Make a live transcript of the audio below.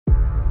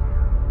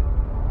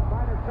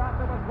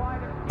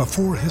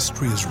Before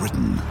history is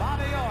written,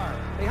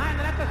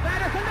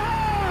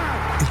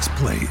 it's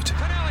played.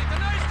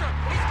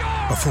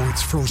 Before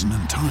it's frozen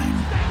in time,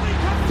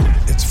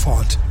 it's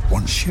fought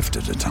one shift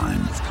at a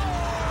time.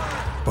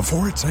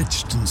 Before it's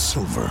etched in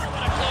silver,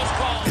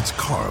 it's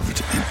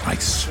carved in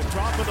ice.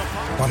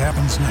 What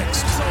happens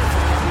next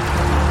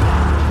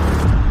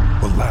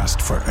will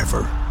last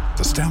forever.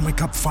 The Stanley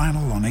Cup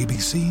Final on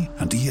ABC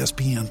and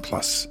ESPN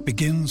Plus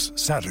begins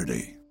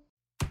Saturday.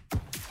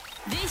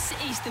 This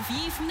is The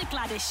View from the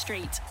Gladys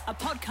Street, a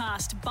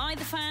podcast by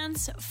the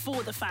fans,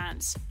 for the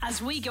fans,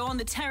 as we go on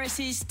the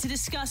terraces to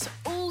discuss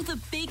all the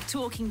big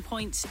talking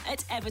points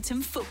at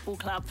Everton Football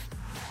Club.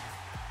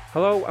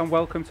 Hello and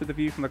welcome to The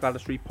View from the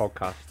Gladys Street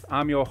podcast.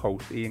 I'm your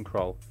host, Ian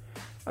Kroll.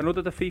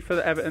 Another defeat for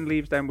Everton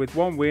leaves them with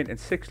one win in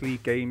 6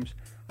 league games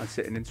and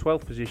sitting in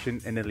 12th position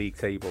in the league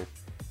table.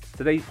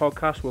 Today's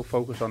podcast will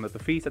focus on the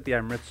defeat at the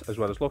Emirates as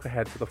well as look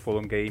ahead to the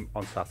Fulham game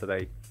on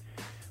Saturday.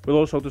 We'll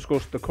also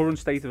discuss the current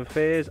state of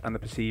affairs and the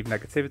perceived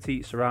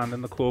negativity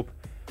surrounding the club.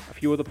 A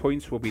few other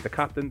points will be the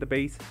captain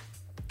debate,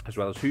 as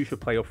well as who should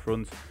play up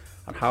front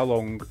and how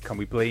long can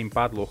we blame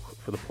bad luck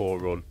for the poor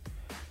run.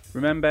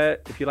 Remember,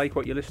 if you like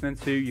what you're listening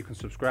to, you can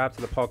subscribe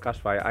to the podcast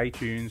via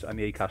iTunes and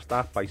the Acast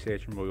app by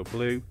searching Royal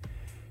Blue.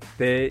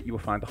 There you will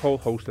find a whole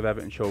host of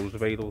Everton shows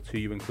available to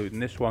you, including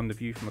this one, the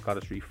View from the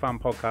Gladys Street fan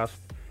podcast.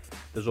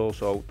 There's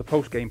also the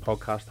post-game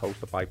podcast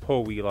hosted by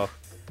Paul Wheelock,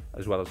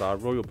 as well as our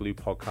Royal Blue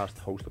podcast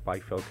hosted by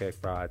Phil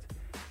Kirkbride.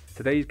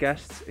 Today's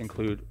guests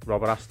include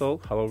Robert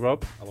Astell. Hello,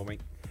 Rob. Hello,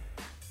 mate.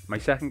 My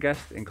second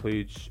guest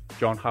includes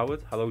John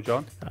Howard. Hello,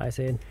 John. Hi,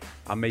 Ian.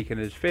 And making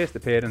his first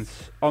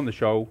appearance on the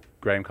show,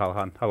 Graham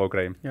Callaghan. Hello,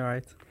 Graham. You all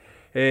right?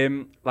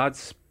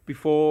 Lads,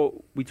 before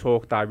we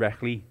talk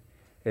directly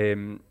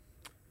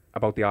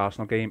about the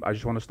Arsenal game, I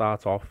just want to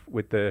start off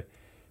with the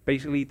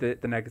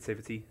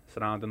negativity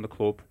surrounding the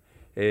club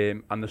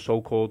and the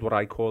so-called, what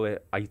I call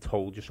it, I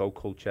told you so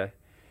culture.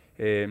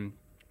 We're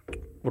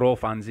all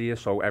fans here,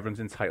 so everyone's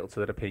entitled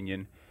to their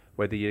opinion.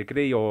 Whether you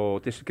agree or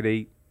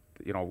disagree,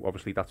 you know,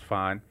 obviously that's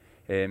fine.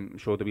 I'm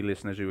sure there'll be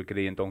listeners who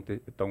agree and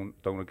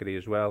don't agree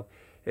as well.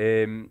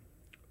 I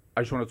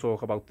just want to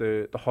talk about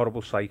the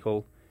horrible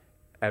cycle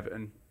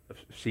Everton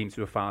seem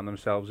to have found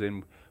themselves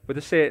in, with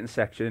a certain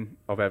section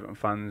of Everton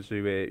fans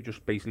who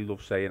just basically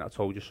love saying "I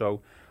told you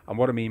so." And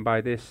what I mean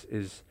by this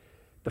is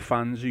the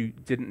fans who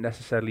didn't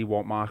necessarily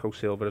want Marco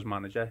Silva as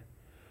manager,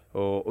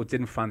 or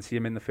didn't fancy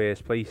him in the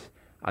first place,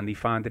 and they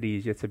find it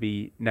easier to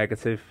be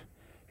negative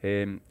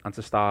and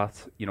to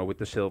start, you know, with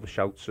the Silva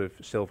shouts of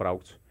Silva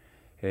out.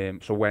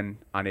 So when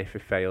and if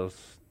it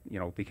fails, you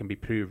know, they can be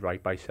proved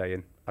right by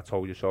saying "I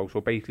told you so."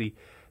 So basically,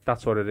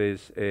 that's what it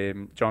is.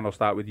 John, I'll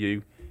start with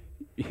you.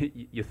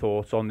 Your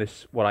thoughts on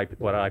this, what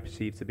I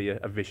perceive to be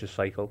a vicious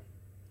cycle.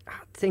 I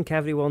think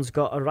everyone's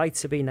got a right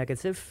to be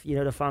negative. You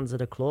know, the fans of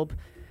the club,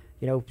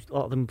 you know, a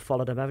lot of them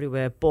follow them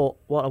everywhere. But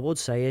what I would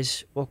say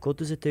is, what good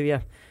does it do you?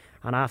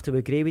 And I have to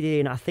agree with you.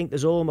 And I think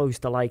there's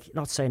almost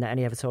not saying that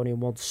any Evertonian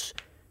wants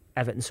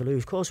Everton to lose.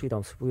 Of course we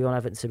don't. We want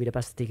Everton to be the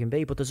best that they can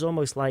be. But there's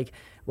almost like,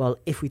 well,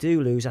 if we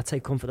do lose, I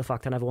take comfort in the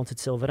fact I never wanted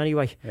Silva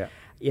anyway. Yeah.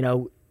 You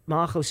know,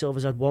 Marco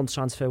Silva's had one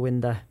transfer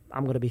window.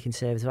 I'm going to be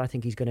conservative. I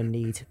think he's going to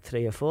need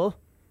 3 or 4.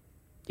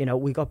 You know,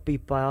 we got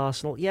beat by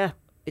Arsenal. Yeah,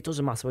 it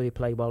doesn't matter whether we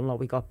play well or not.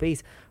 We got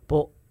beat.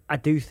 But I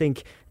do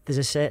think there's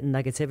a certain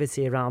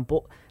negativity around.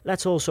 But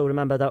let's also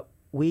remember that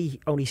we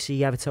only see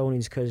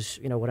Evertonians because,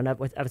 you know, we're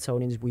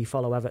Evertonians. We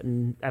follow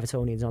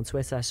Evertonians on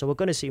Twitter. So we're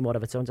going to see more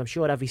Evertonians. I'm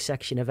sure every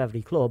section of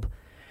every club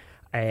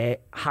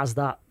has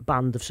that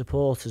band of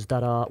supporters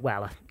that are,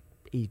 well,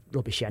 he's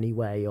rubbish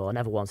anyway, or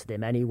never wanted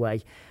him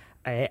anyway.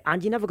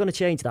 And you're never going to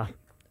change that.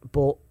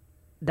 But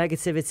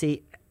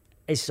negativity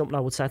is something I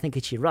would say. I think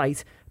it's your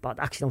right, but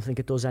I actually don't think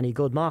it does any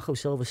good. Marco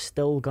Silva's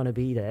still going to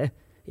be there.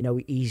 You know,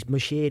 he's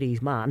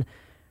Moshiri's man.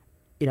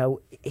 You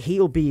know,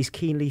 he'll be as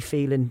keenly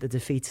feeling the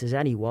defeats as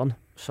anyone.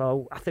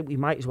 So I think we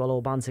might as well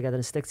all band together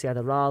and stick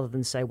together rather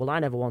than say, well, I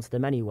never wanted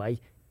him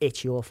anyway.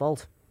 It's your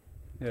fault.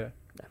 Yeah.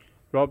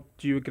 Rob,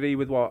 do you agree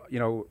with what, you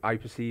know, I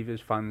perceive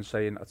as fans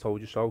saying "I told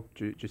you so"?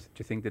 Do you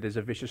think there is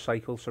a vicious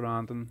cycle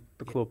surrounding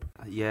the club?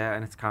 Yeah,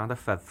 and it's kind of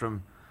fed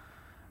from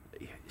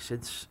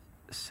since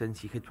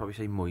you could probably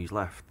say Moyes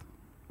left.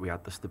 We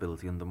had the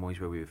stability under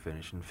Moyes where we were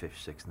finishing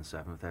 5th, 6th, and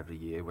 7th every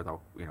year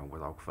without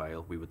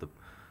fail. We were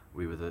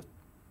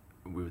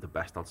the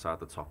best outside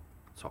the top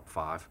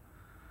 5.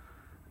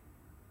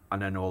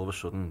 And then all of a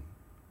sudden,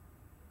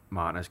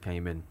 Martinez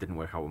came in, didn't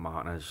work out with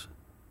Martinez.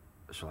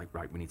 So like,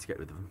 right, we need to get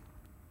rid of him.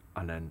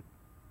 And then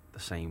the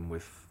same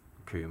with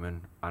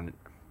Koeman. And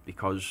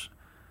because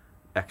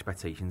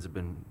expectations have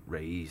been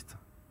raised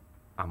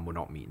and we're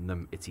not meeting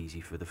them, it's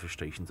easy for the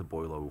frustration to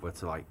boil over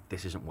to like,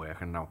 this isn't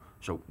working now,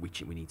 so we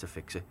need to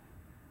fix it.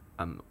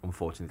 And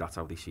unfortunately, that's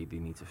how they see they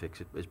need to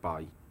fix it, is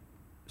by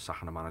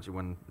sacking a manager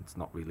when it's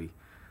not really,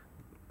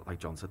 like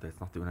John said, it's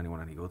not doing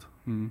anyone any good.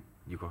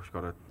 You've got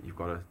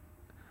to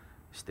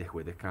stick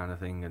with it, kind of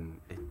thing.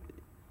 And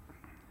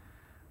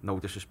no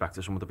disrespect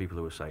to some of the people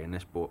who are saying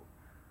this, but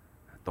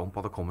don't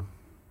bother coming.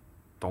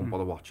 don't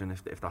bother watching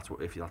if that's what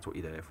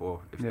you're there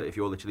for. If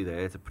you're literally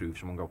there to prove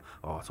someone, go,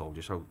 oh, I told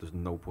you so. There's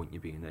no point you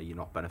being there. You're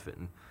not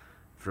benefiting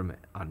from it,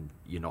 and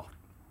you're not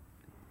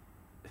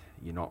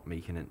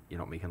making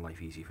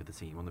life easy for the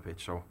team on the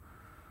pitch. So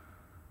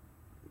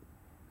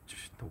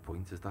just no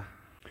point, is there?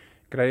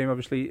 Graham,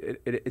 obviously,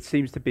 it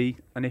seems to be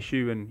an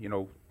issue,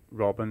 and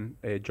Rob and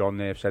John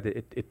there have said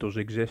it does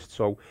exist.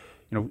 So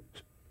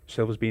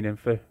Silva's been in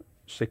for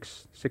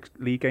six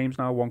league games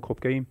now, 1 cup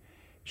game.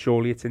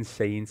 Surely it's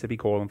insane to be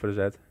calling for his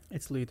head.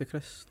 It's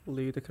ludicrous,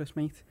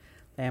 mate.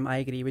 I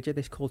agree with you.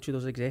 This culture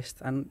does exist,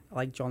 and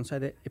like John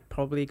said, it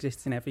probably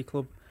exists in every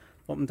club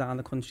up and down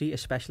the country,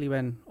 especially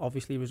when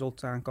obviously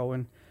results aren't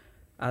going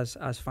as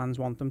fans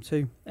want them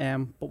to.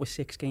 But we're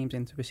 6 games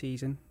into a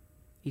season.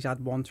 He's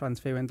had 1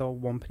 transfer window,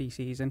 1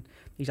 pre-season.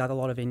 He's had a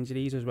lot of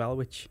injuries as well,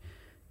 which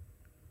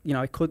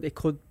it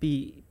could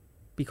be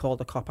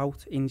called a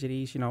cop-out.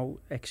 Injuries,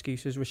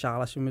 excuses.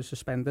 Richarlison was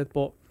suspended,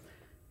 but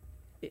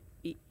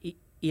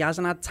he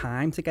hasn't had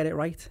time to get it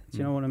right. Do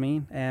you know what I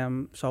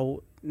mean?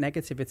 So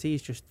negativity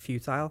is just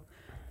futile.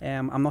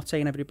 I'm not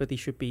saying everybody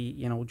should be,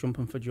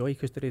 jumping for joy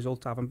because the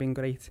results haven't been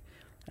great.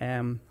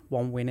 1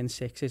 win in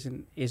 6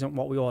 isn't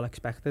what we all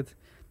expected.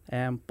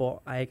 But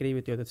I agree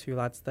with the other 2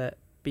 lads that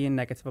being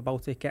negative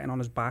about it, getting on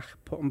his back,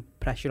 putting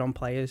pressure on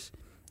players,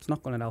 it's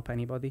not going to help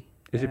anybody.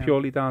 Is it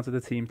purely down to the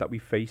teams that we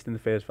faced in the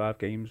first 5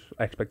 games?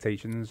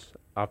 Expectations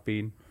have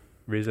been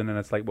risen, and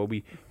it's like, well,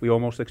 we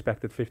almost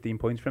expected 15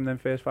 points from them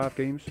first 5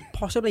 games.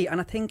 Possibly,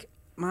 and I think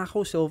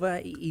Marco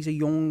Silva, he's a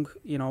young,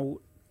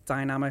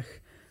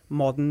 dynamic,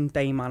 modern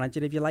day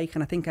manager, if you like,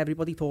 and I think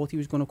everybody thought he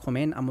was going to come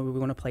in and we were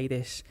going to play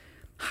this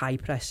high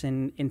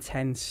pressing,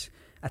 intense,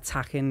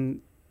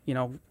 attacking,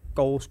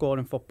 goal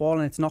scoring football,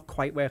 and it's not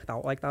quite worked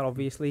out like that,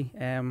 obviously.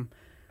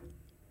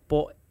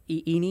 But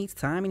he needs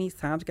time. He needs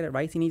time to get it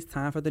right. He needs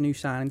time for the new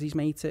signings he's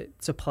made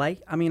to play.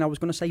 I mean, I was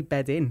going to say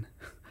bed in,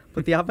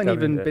 but they haven't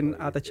even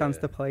had a chance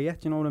to play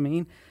yet. Do you know what I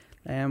mean?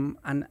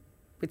 And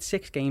with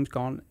 6 games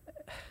gone,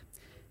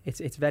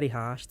 it's very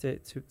harsh to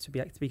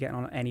be getting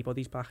on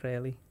anybody's back,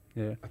 really.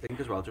 Yeah, I think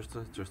as well, just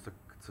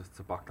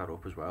to back that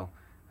up as well,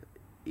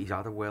 he's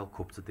had a World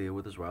Cup to deal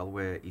with as well,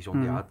 where he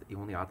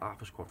only had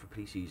half a squad for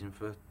pre-season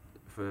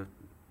for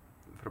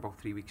about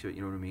 3 weeks. You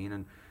know what I mean?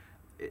 And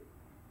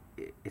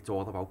it's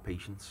all about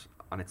patience,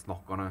 and it's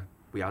not gonna.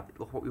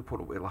 Look what we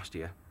put up with last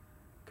year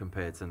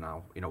compared to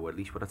now. At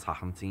least with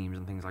attacking teams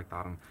and things like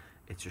that, and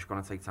it's just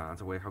gonna take time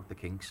to work out the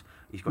kinks.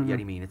 He's got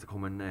Yerry Mina to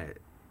come in there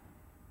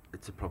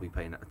to probably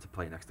play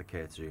next to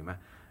Kurt Zouma,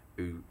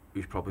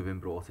 who's probably been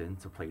brought in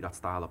to play that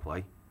style of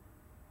play.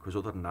 Because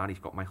other than that, he's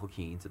got Michael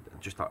Keane.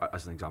 Just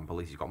as an example,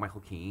 he's got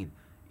Michael Keane.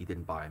 He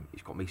didn't buy him.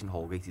 He's got Mason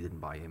Holgate. He didn't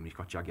buy him. He's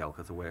got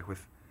Jagielka to work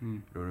with.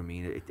 You know what I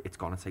mean? It's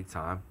gonna take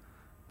time.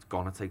 It's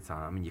gonna take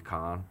time, and you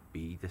can't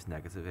be this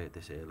negative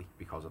this early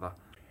because of that.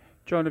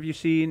 John, have you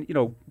seen,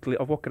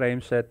 of what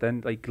Graham said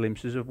then, like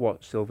glimpses of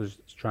what Silva's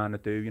trying to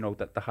do?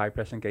 That the high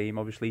pressing game,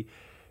 obviously,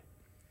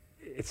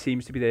 it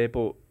seems to be there,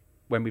 but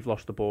when we've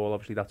lost the ball,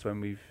 obviously that's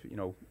when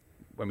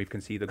we've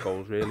conceded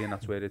goals, really, and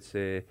that's where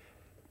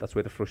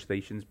the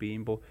frustration's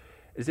been. But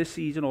is this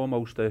season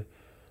almost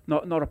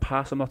not a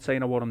pass? I'm not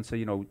saying I want him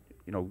to,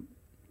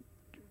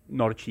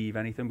 not achieve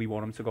anything. We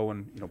want him to go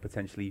and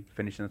potentially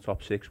finish in the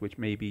top 6, which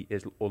maybe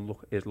is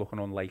looking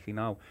unlikely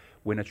now.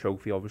 Win a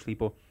trophy, obviously,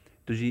 but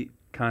does he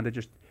kind of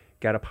just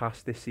get a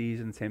pass this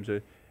season in terms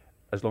of,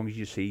 as long as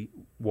you see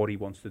what he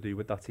wants to do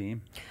with that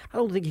team? I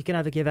don't think you can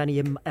ever give any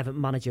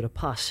Everton manager a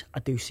pass. I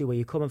do see where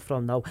you're coming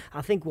from now.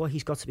 I think what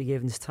he's got to be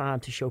given is time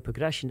to show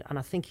progression, and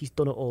I think he's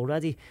done it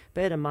already.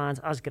 Bear in mind,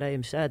 as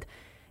Graham said,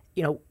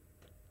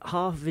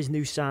 half of his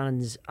new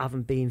signings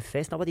haven't been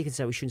fit. Nobody can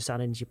say we shouldn't sign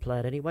an injured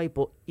player anyway,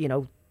 but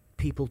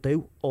people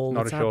do all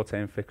the time. Not a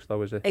short-term fix,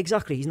 though, is it?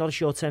 Exactly, he's not a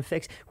short-term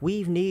fix.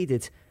 We've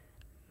needed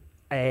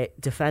a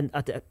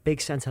big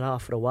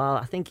centre-half for a while.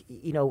 I think,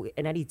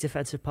 in any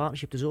defensive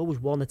partnership, there's always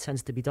one that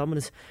tends to be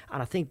dominant.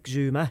 And I think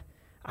Zouma,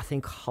 I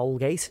think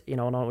Holgate, I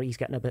know he's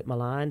getting a bit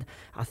maligned.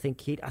 I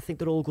think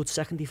they're all good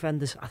second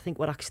defenders. I think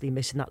we're actually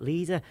missing that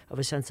leader of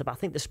a centre-back. I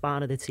think the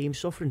spine of the team's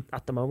suffering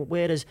at the moment,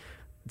 whereas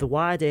the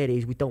wide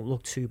areas, we don't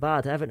look too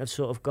bad. Everton have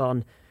sort of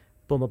gone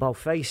bum about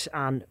face,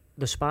 and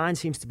the spine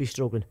seems to be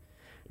struggling.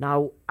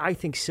 Now, I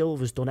think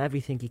Silva's done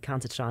everything he can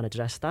to try and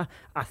address that.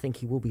 I think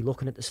he will be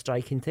looking at the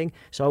striking thing.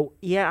 So,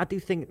 yeah, I do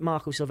think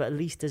Marco Silva at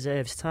least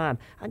deserves time.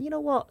 And you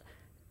know what?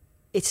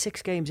 It's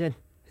 6 games in.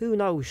 Who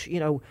knows?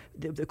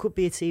 There could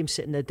be a team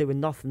sitting there doing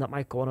nothing that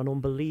might go on an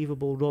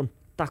unbelievable run.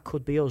 That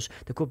could be us.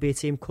 There could be a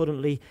team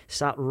currently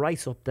sat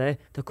right up there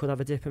that could have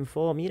a dip in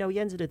form. At the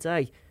end of the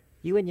day,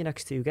 you win your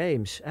next 2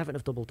 games. Everton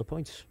have doubled the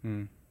points.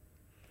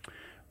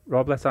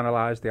 Rob, let's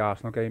analyse the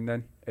Arsenal game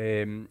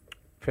then.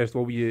 First of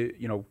all, were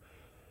you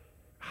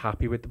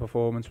happy with the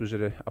performance? Was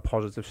it a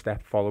positive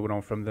step following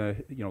on from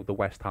the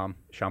West Ham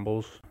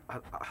shambles? I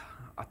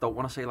don't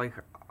want to say like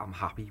I'm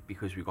happy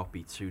because we got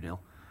beat 2-0.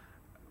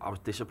 I was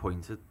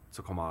disappointed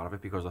to come out of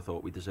it because I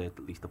thought we deserved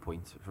at least a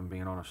point, if I'm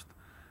being honest.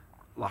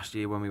 Last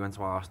year when we went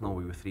to Arsenal,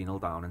 we were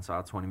 3-0 down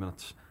inside 20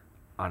 minutes,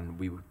 and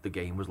the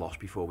game was lost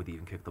before we'd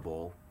even kicked the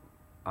ball.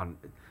 and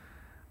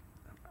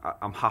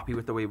I'm happy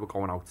with the way we're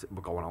going out.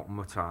 We're going out and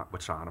we're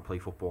trying to play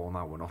football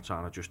now. We're not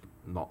trying to just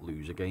not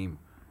lose a game.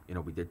 You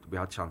know, we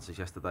had chances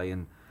yesterday,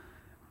 and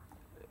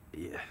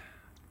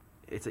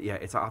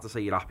it's hard to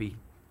say you're happy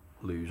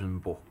losing,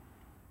 but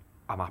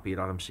I'm happy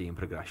that I'm seeing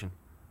progression.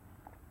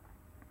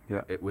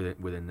 Yeah,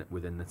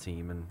 within the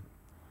team, and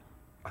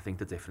I think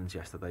the difference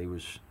yesterday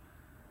was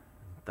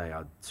they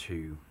had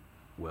two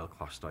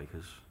world-class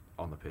strikers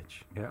on the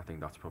pitch. Yeah, I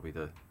think that's probably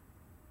the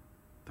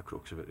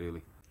crux of it,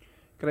 really.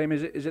 Graham,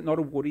 is it not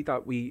a worry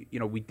that we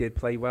did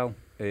play well,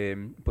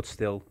 but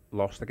still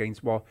lost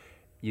against what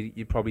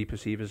you probably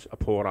perceive as a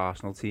poor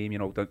Arsenal team? You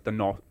know, they're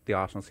not the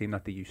Arsenal team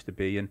that they used to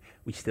be, and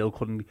we still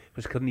couldn't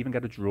even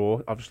get a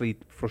draw. Obviously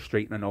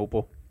frustrating, I know,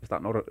 but is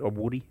that not a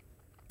worry?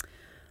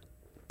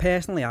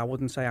 Personally, I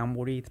wouldn't say I'm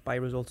worried by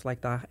results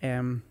like that.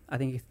 I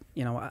think,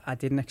 I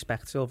didn't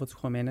expect Silva to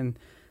come in and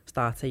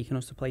start taking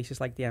us to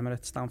places like the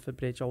Emirates, Stamford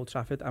Bridge, Old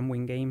Trafford and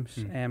win games.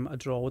 A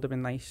draw would have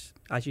been nice.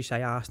 As you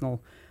say,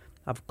 Arsenal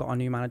have got a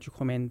new manager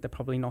come in. They're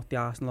probably not the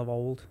Arsenal of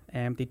old.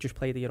 They just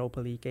played the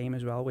Europa League game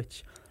as well,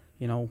 which,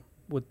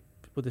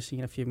 would have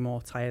seen a few more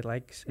tired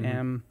legs.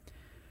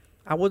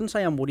 I wouldn't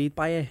say I'm worried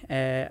by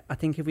it. I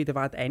think if we'd have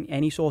had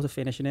any sort of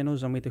finishing in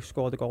us and we'd have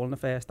scored a goal in the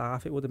first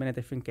half, it would have been a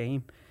different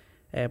game.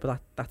 But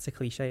that's a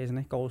cliche, isn't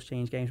it? Goals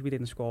change games. We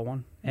didn't score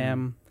one.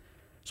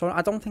 So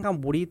I don't think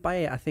I'm worried by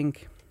it. I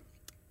think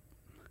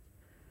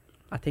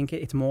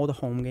it's more the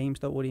home games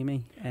that worry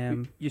me.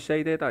 You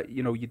say there that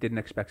you didn't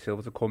expect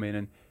Silva to come in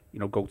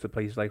and go to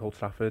places like Old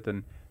Trafford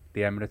and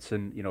the Emirates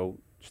and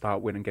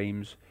start winning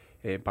games,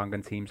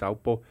 banging teams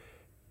out. But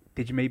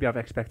did you maybe have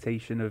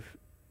expectation of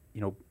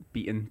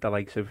beating the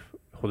likes of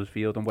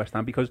Huddersfield and West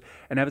Ham? Because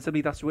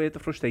inevitably that's where the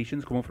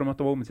frustration's coming from at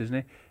the moment, isn't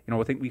it?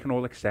 I think we can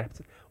all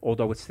accept,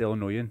 although it's still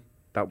annoying,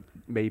 that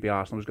maybe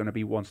Arsenal was going to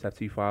be one step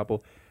too far,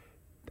 but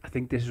I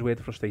think this is where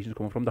the frustration's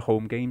coming from, the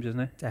home games, isn't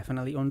it?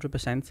 Definitely,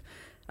 100%.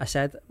 I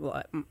said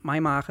my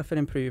marker for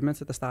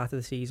improvement at the start of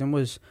the season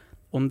was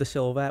under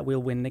Silva,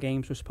 we'll win the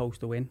games we're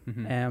supposed to win.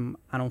 And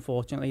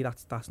unfortunately,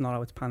 that's not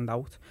how it's panned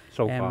out.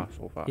 So far.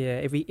 Yeah,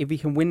 if we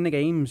can win the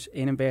games,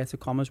 in inverted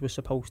commas, we're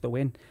supposed to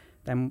win,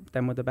 then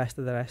we're the best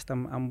of the rest,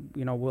 and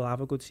we'll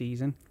have a good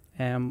season.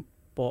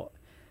 But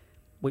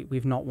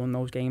we've not won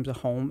those games at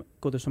home.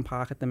 Goodison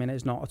Park at the minute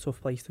is not a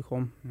tough place to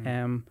come.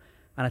 And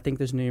I think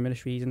there's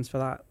numerous reasons for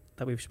that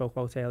we've spoke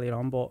about earlier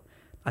on, but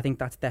I think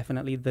that's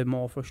definitely the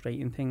more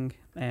frustrating thing,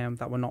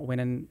 that we're not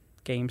winning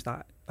games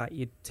that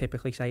you'd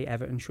typically say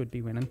Everton should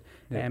be winning,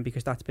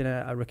 because that's been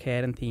a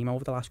recurring theme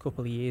over the last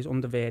couple of years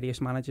under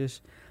various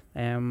managers.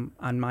 And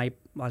my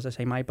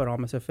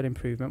barometer for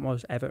improvement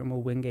was Everton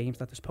will win games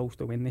that they're supposed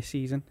to win this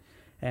season.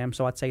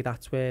 So I'd say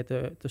that's where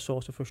the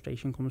source of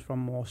frustration comes from,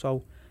 more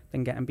so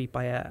than getting beat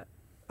by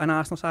an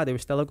Arsenal side. They were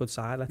still a good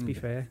side, let's be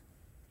fair.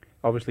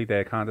 Obviously,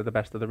 they're kind of the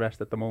best of the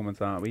rest at the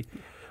moment, aren't we?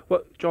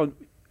 Well, John,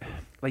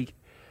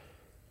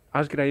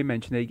 as Graham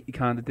mentioned, he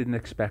kind of didn't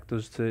expect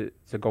us to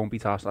go and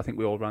beat Arsenal. I think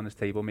we all ran this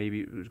table.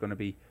 Maybe it was going to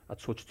be a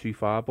touch too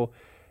far, but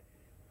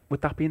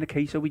with that being the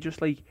case, are we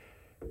just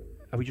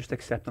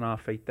accepting our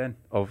fate then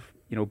of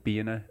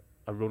being a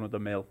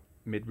run-of-the-mill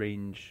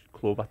mid-range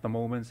club at the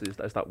moment?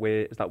 Is that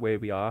where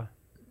we are?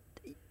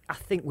 I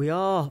think we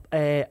are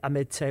a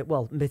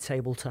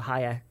mid-table to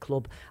higher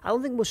club. I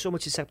don't think we're so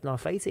much accepting our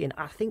fate, and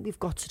I think we've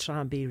got to try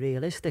and be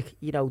realistic.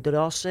 There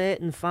are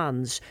certain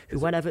fans who,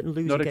 when Everton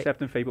lose, not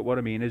accepting fate, but what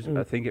I mean is,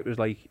 I think it was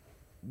like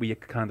we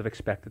kind of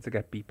expected to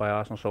get beat by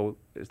Arsenal. So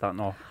is that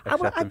not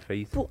accepting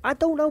fate? But I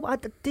don't know.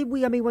 Did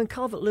we? I mean, when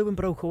Calvert-Lewin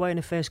broke away in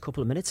the first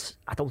couple of minutes,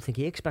 I don't think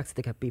he expected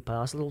to get beat by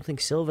Arsenal. I don't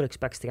think Silva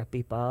expects to get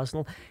beat by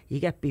Arsenal. You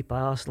get beat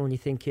by Arsenal, and you're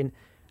thinking.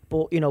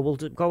 But, we'll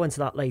go into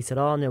that later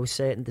on. There were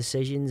certain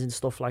decisions and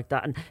stuff like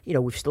that. And,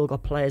 we've still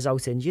got players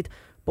out injured.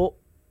 But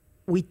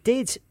we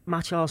did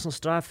match Arsenal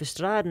stride for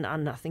stride.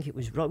 And I think it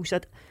was Rose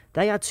said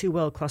they had two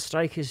world-class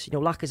strikers.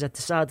 Lacazette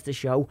decided to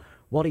show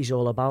what he's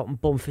all about and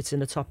Bumfit's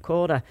in the top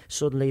corner.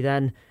 Suddenly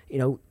then,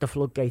 the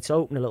floodgates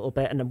open a little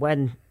bit. And then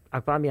when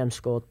Aubameyang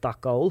scored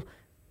that goal,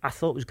 I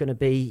thought we were going to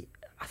be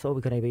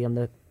on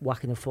the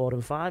whacking the 4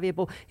 and 5 here.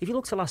 But if you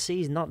look to last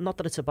season, not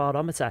that it's a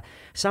barometer,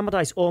 Sam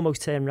Allardyce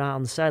almost turned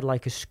around and said,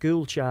 like a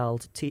school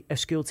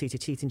teacher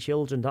teaching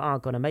children that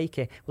aren't going to make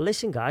it, well,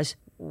 listen, guys,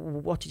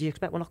 what did you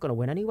expect? We're not going to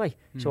win anyway.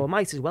 So I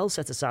might as well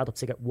set aside up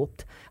to get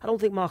whooped. I don't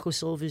think Marco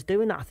Silva is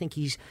doing that.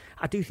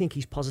 I do think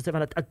he's positive,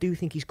 and I do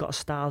think he's got a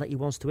style that he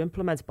wants to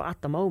implement. But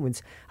at the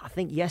moment, I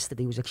think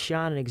yesterday was a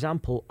shining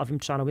example of him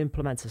trying to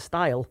implement a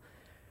style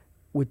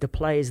with the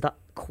players that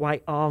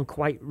aren't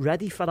quite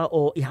ready for that,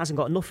 or he hasn't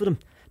got enough of them.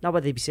 Now,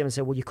 whether he'd be saying,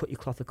 well, you cut your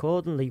cloth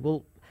accordingly.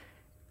 Well,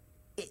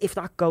 if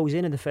that goes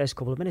in the first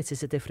couple of minutes,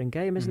 it's a different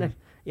game, isn't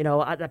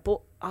it?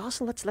 But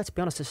Arsenal, let's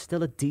be honest, they're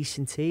still a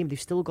decent team.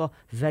 They've still got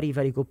very,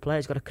 very good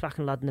players. Got a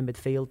cracking lad in the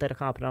midfield there, I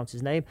can't pronounce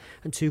his name,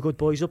 and two good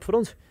boys up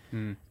front.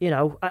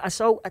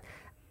 So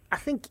I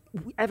think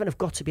Everton have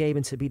got to be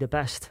able to be the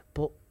best,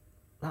 but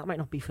that might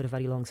not be for a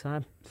very long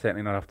time.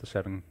 Certainly not after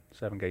seven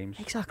games.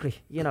 Exactly.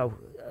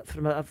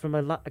 From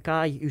a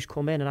guy who's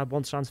come in and had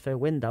one transfer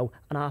window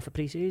and half a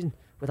pre-season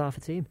with half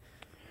a team.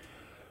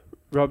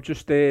 Rob,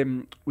 just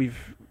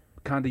we've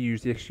kind of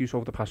used the excuse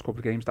over the past couple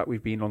of games that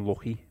we've been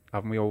unlucky,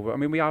 haven't we? I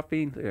mean, we have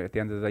been at the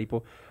end of the day,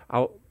 but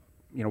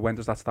when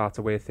does that start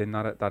to wear thin,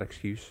 that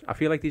excuse? I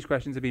feel like these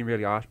questions are being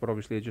really harsh, but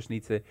obviously I just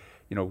need to,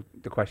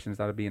 the questions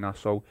that are being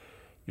asked. So,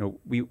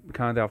 we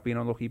kind of have been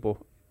unlucky, but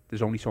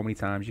there's only so many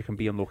times you can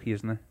be unlucky,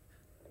 isn't there?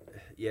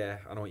 Yeah,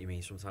 I know what you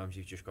mean. Sometimes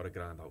you've just got to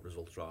grind out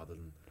results rather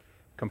than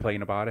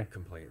complain about it.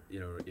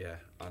 Yeah.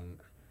 And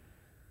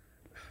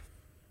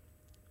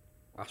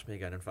ask me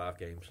again in 5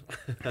 games.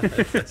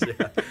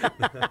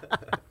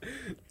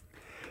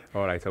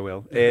 All right, I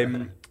will.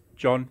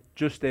 John,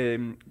 just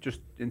in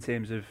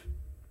terms of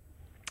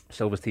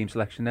Silva's team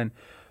selection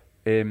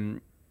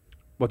then,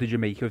 what did you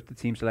make of the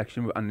team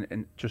selection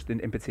and just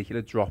in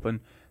particular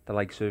dropping the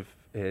likes of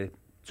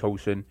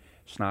Tosun,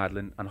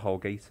 Schneiderlin and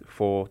Holgate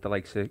for the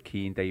likes of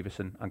Keane,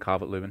 Davison and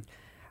Calvert-Lewin?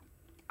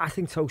 I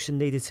think Tosun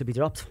needed to be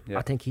dropped. Yeah.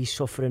 I think he's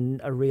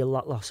suffering a real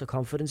loss of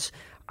confidence.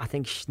 I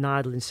think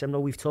Schneiderlin similar.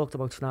 We've talked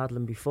about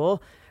Schneiderlin before.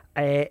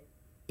 I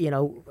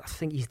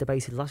think he's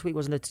debated last week,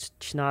 wasn't it?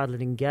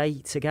 Schneiderlin and Gay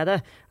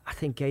together. I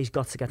think Gay's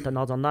got to get the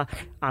nod on that.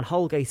 And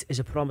Holgate is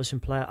a promising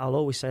player. I'll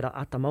always say that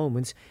at the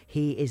moment,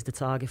 he is the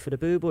target for the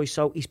Boo Boys.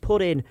 So he's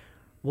put in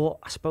what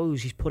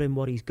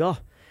he's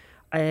got.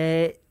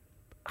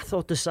 I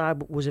thought the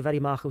side was a very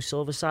Marco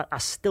Silva side. I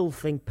still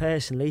think,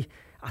 personally,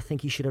 I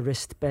think he should have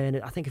risked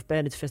Bernard. I think if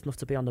Bernard's fit enough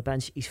to be on the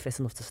bench, he's fit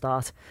enough to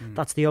start.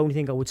 That's the only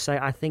thing I would say.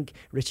 I think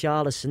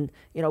Richarlison,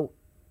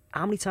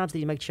 how many times did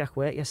you make Czech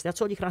work yesterday?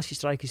 That's all you can ask your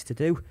strikers to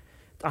do.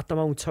 At the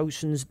moment,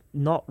 Tosun's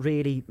not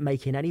really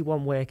making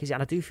anyone work, is he?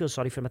 And I do feel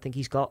sorry for him. I think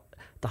he's got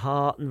the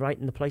heart and right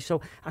in the place. So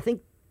I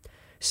think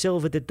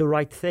Silva did the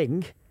right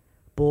thing,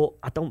 but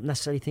I don't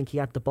necessarily think he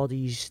had the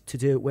bodies to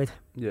do it with.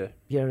 Yeah.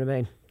 You know what I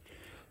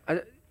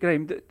mean?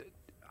 Graham,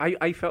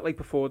 I felt like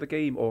before the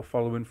game or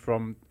following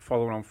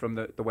on from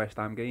the West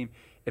Ham game,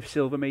 if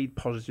Silva made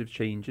positive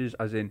changes,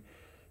 as in,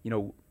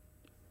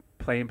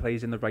 playing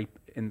plays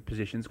in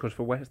positions, because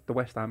for the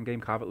West Ham game,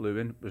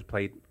 Calvert-Lewin was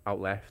played out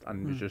left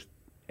and was just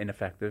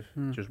ineffective,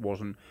 just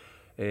wasn't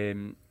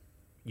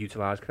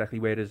utilised correctly,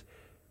 whereas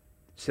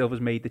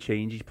Silva's made the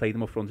change, he's played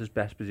him up front his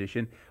best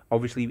position.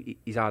 Obviously,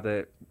 he's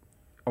had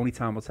only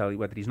time will tell you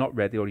whether he's not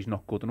ready or he's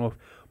not good enough.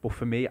 But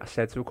for me, I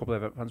said to a couple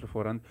of fans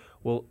beforehand,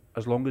 well,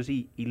 as long as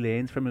he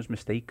learns from his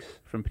mistakes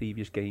from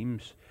previous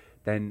games,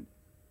 then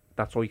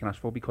that's all you can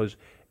ask for, because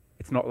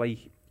it's not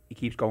like he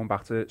keeps going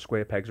back to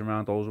square pegs and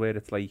round holes where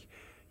it's like,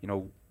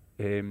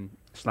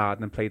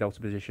 Snarden played out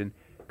of position,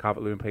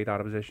 Calvert-Lewin played out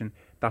of position.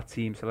 That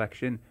team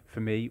selection for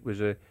me was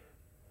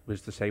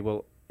to say,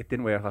 well, it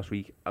didn't work last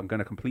week, I'm going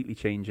to completely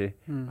change it.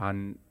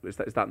 And is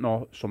that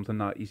not something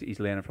that he's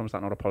learning from? Is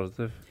that not a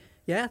positive?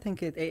 Yeah, I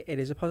think it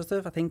is a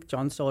positive. I think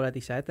John's already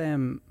said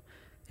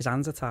his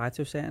hands are tied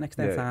to a certain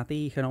extent, aren't they?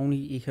 He can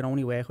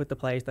only work with the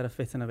players that are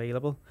fit and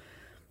available.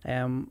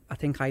 I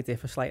think I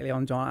differ slightly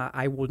on John.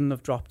 I wouldn't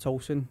have dropped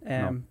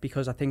Tosun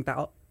because I think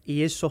that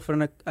he is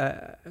suffering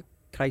a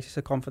crisis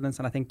of confidence,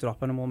 and I think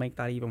dropping him will make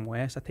that even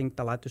worse. I think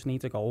the lad just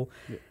needs a goal.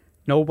 Yeah.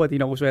 Nobody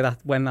knows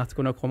when that's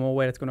going to come or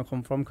where it's going to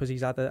come from, because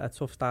he's had a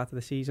tough start to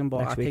the season.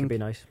 But next week would be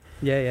nice.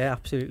 Yeah,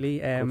 absolutely.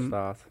 Good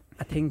start.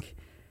 I think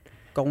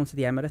going to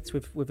the Emirates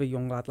with a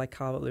young lad like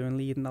Calvert-Lewin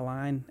leading the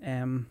line,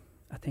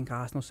 I think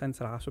Arsenal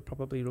centre-halves were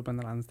probably rubbing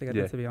their hands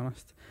together, to be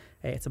honest.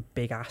 It's a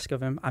big ask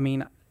of him. I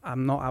mean,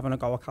 I'm not having a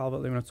go at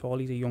Calvert-Lewin at all.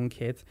 He's a young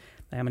kid,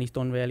 and he's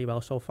done really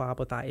well so far,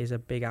 but that is a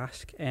big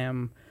ask.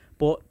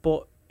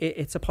 But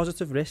it's a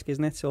positive risk,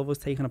 isn't it? Silva's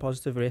taking a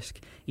positive risk.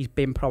 He's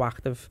been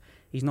proactive.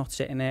 He's not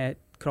sitting there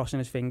crossing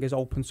his fingers,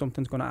 hoping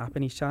something's going to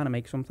happen. He's trying to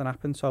make something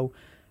happen. So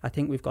I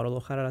think we've got to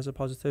look at it as a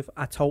positive.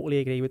 I totally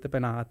agree with the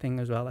Bernard thing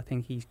as well. I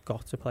think he's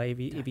got to play.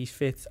 If he's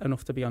fit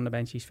enough to be on the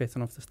bench, he's fit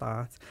enough to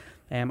start.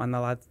 And the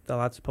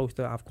lad's supposed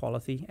to have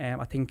quality.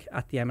 I think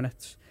at the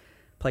Emirates,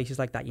 places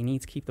like that, you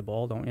need to keep the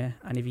ball, don't you?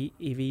 And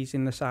if he's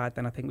in the side,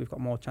 then I think we've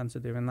got more chance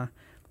of doing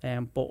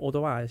that. But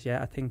otherwise,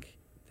 I think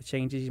the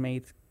changes he's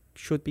made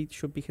should be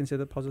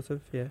considered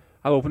positive. Yeah.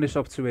 I'll open this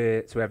up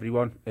to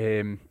everyone.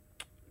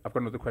 I've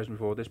got another question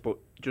before this, but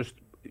just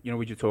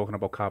when you're talking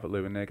about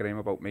Calvert-Lewin there, Graham,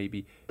 about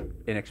maybe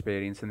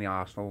inexperience in the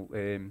Arsenal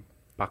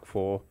back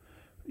four,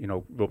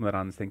 rubbing their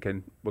hands,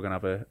 thinking we're going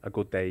to have a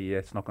good day here,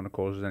 it's not going to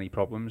cause us any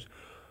problems.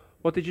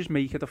 What did you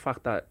make of the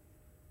fact that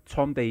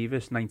Tom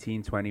Davies,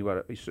 19, 20,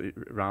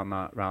 around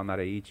that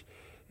age,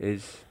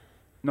 is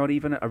not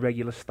even a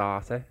regular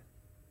starter?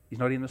 He's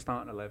not even a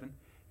starting 11.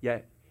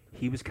 Yet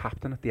he was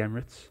captain at the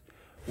Emirates,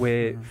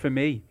 where for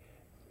me,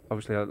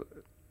 obviously I'll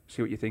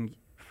see what you think.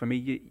 For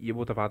me, you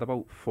would have had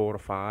about 4 or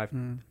 5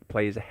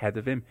 players ahead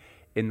of him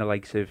in the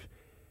likes of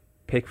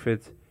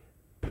Pickford,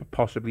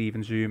 possibly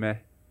even Zuma,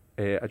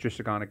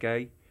 Adrissa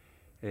Gay,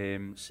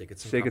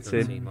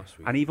 Sigurdsson,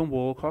 and even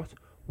Walcott.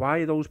 Why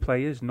are those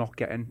players not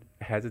getting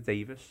ahead of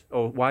Davies?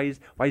 Or why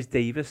is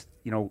Davies,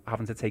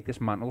 having to take this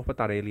mantle up at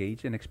that early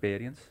age in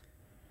experience?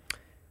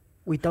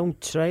 We don't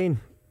train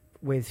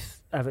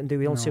with Everton, do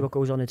we? Don't see what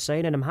goes on in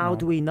training. And how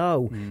do we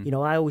know?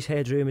 I always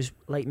heard rumours,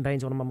 Leighton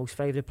Baines, one of my most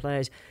favourite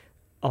players,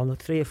 on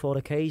 3 or 4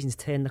 occasions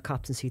turned the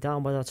captaincy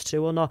down, whether that's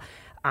true or not.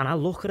 And I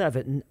look at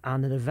Everton,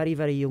 and they're a very,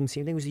 very young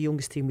team. I think it was the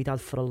youngest team we'd had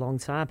for a long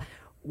time.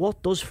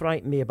 What does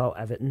frighten me about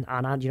Everton,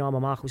 and you know, I'm a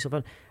Marco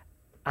Silva,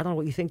 I don't know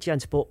what you think,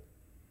 gents, but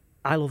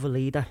I love a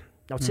leader.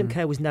 Now, Tim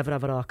Kerr was never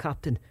ever our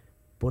captain,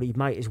 but he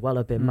might as well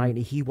have been, mightn't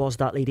he? He was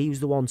that leader. He was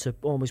the one to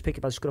almost pick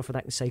up a scruff of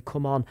neck and say,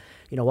 come on,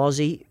 you know,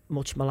 Ozzy,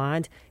 much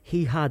maligned,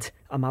 he had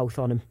a mouth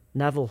on him.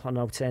 Neville, I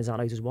know it turns out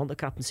he doesn't want the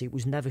captaincy,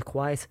 was never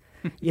quiet.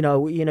 you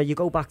know, you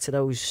go back to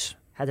those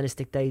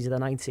hedonistic days of the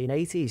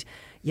 1980s.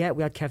 Yeah,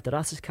 we had Kev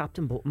Duras as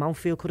captain, but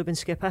Mountfield could have been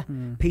skipper.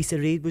 Peter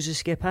Reid was a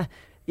skipper.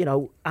 You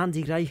know,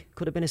 Andy Gray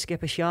could have been a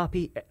skipper,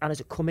 Sharpie, and as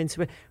it come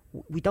into it,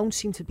 we don't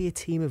seem to be a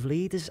team of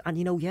leaders. And,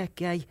 you know,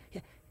 Gay,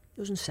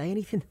 doesn't say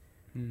anything.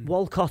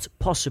 Walcott,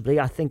 possibly,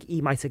 I think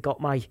he might have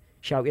got my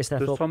shout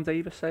yesterday. Does Tom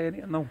Davis say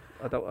anything? No,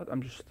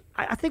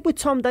 I think with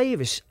Tom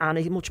Davis, and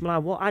he's much more,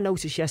 what I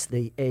noticed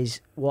yesterday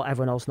is what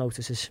everyone else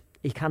notices.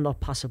 He cannot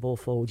pass a ball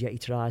forward, yet he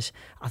tries.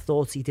 I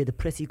thought he did a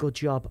pretty good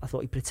job. I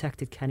thought he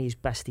protected Kenny as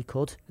best he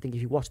could. I think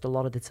if you watched a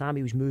lot of the time,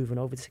 he was moving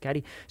over to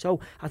Kenny. So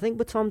I think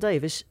with Tom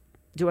Davis,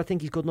 do I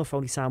think he's good enough?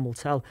 Only time will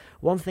tell.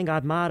 One thing I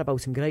admire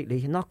about him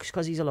greatly, not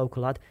because he's a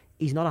local lad,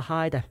 he's not a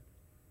hider.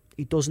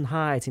 He doesn't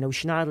hide. You know,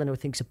 Schneiderlin, who I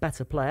think is a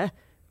better player,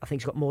 I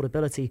think he's got more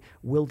ability,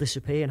 will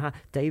disappear. And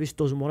Davis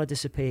doesn't want to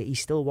disappear. He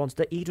still wants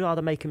to. He'd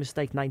rather make a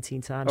mistake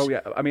 19 times. Oh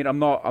yeah, I mean, I'm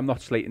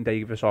not slating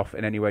Davis off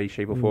in any way,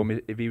 shape or form.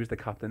 If he was the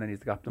captain, then he's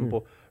the captain.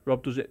 But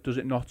Rob, does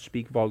it not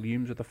speak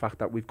volumes of the fact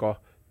that we've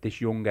got this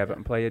young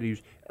Everton player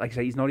who's, like I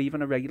say, he's not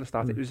even a regular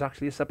starter. It was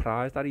actually a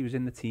surprise that he was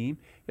in the team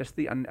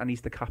yesterday, and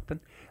he's the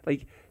captain.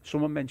 Like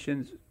someone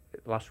mentioned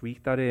last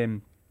week that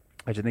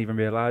I didn't even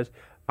realise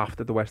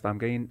after the West Ham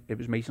game, it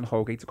was Mason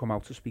Holgate to come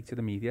out to speak to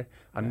the media,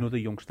 and another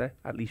youngster,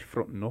 at least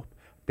fronting up.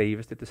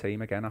 Davis did the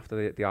same again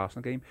after the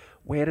Arsenal game.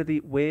 Where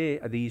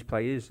are these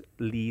players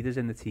leaders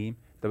in the team?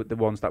 The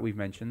ones that we've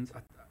mentioned.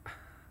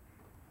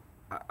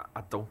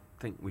 I don't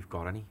think we've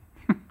got any.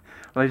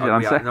 There's your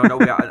answer.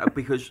 No,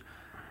 because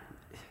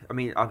I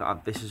mean,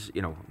 this is,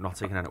 you know, not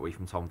taking it away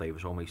from Tom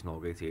Davis or Mason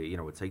Holgate here. You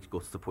know, it takes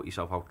guts to put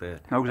yourself out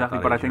there. No, exactly.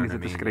 But I think it's a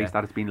disgrace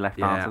that it's been left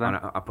down to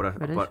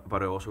them.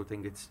 But I also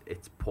think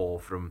it's poor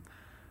from.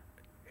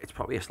 It's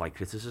probably a slight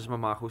criticism of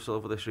Marco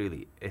Silva. This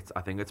really,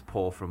 I think it's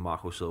poor from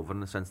Marco Silva in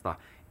the sense that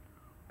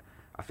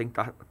I think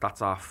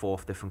that's our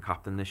 4th different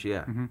captain this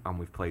year, and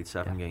we've played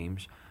 7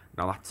 games.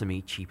 Now that to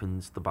me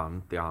cheapens the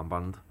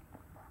armband.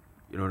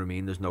 You know what I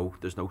mean? There's no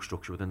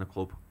structure within the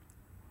club.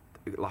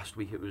 Last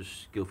week it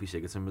was Gylfi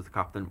Sigurdsson was the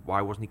captain.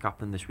 Why wasn't he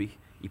captain this week?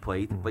 He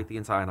played the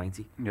entire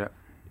 90. Yeah.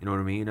 You know what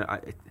I mean?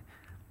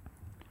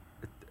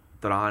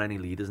 There aren't any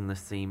leaders in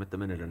this team at the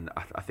minute, and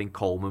I think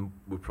Coleman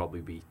would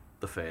probably be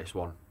the first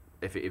one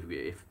if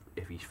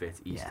he's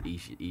fit.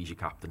 He's your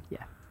captain.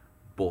 Yeah.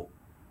 But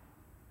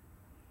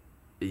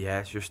yeah,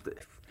 it's just.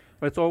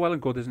 Well, it's all well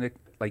and good, isn't it?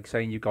 Like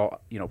saying you've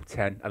got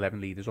 10,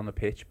 11 leaders on the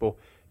pitch, but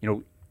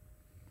you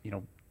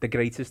know the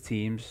greatest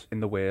teams in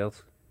the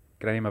world,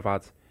 Graham, have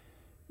had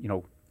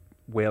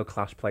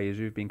world-class players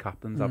who've been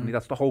captains, haven't they?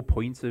 That's the whole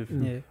point of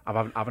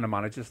having a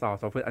manager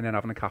start off with and then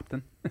having a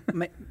captain.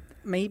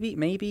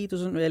 maybe he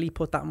doesn't really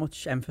put that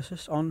much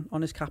emphasis on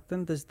his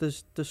captain.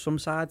 There's some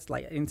sides,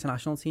 like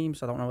international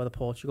teams, I don't know whether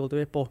Portugal do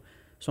it, but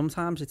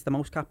sometimes it's the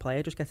most capped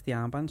player just gets the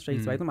armband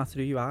straight away, no matter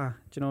who you are.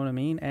 Do you know what I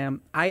mean?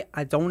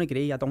 I don't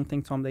agree. I don't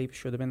think Tom Davis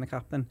should have been the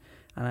captain,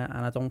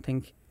 and I don't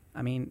think,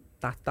 I mean,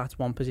 that's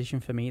one position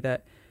for me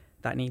that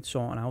needs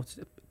sorting out.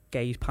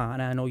 Gay's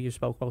partner, I know you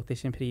spoke about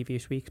this in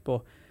previous weeks,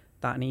 but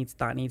that needs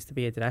to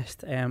be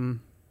addressed.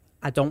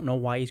 I don't know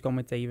why he's gone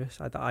with Davis.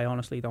 I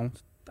honestly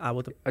don't. I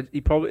would.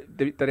 He probably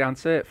the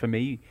answer for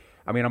me.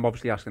 I mean, I'm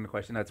obviously asking the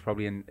question. That's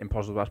probably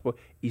impossible to ask, but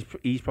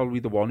he's probably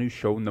the one who's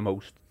shown the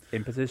most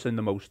impetus and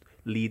the most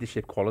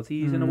leadership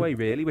qualities in a way,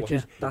 really, which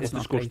is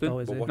disgusting. Though,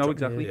 is it? No,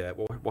 exactly. Yeah,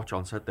 well, what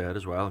John said there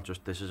as well.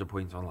 Just this is a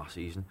point on last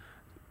season.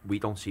 We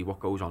don't see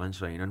what goes on in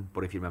training,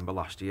 but if you remember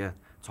last year,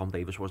 Tom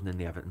Davis wasn't in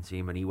the Everton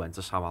team, and he went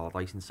to Sam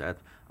Allardyce and said,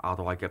 "How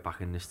do I get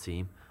back in this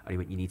team?" And he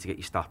went, "You need to get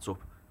your stats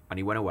up." And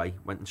he went away,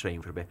 went and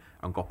trained for a bit,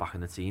 and got back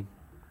in the team.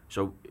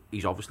 So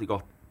he's obviously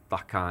got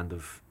that kind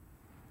of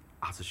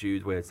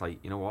attitude where it's like,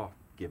 you know what,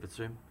 give it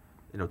to him.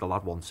 You know, the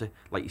lad wants it.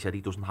 Like you said,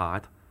 he doesn't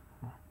hide.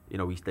 You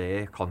know, he's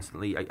there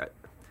constantly.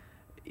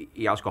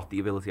 He has got the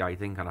ability, I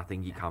think, and I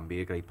think he can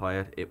be a great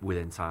player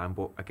within time.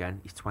 But again,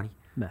 he's 20.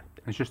 No.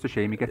 It's just a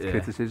shame he gets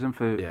criticism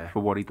for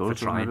what he does,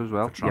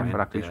 for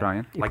actually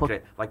trying.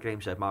 Like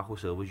Graham said, Marco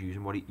Silva's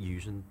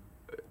using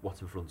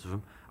what's in front of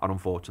him, and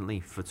unfortunately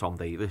for Tom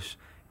Davis,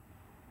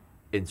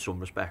 in some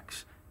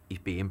respects, he's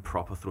being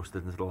proper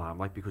thrusted into the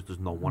limelight because there's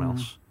no one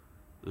else.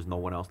 There's no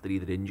one else. They're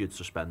either injured,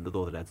 suspended,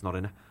 or their head's not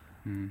in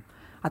it.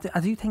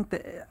 I do think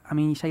that, I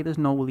mean, you say there's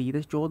no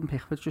leaders. Jordan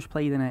Pickford's just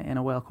played in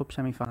a World Cup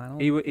semi-final.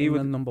 He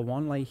was number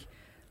one, like,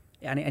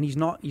 and he's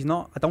not.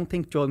 I don't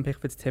think Jordan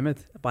Pickford's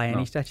timid by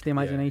any stretch of the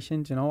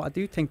imagination. You know, I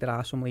do think there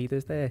are some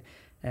leaders there,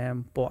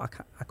 but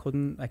I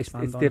couldn't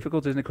expand. It's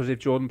difficult, isn't it? Because if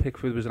Jordan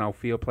Pickford was an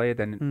outfield player,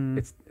 then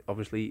it's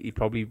obviously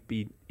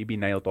he'd be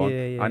nailed on.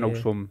 I know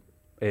some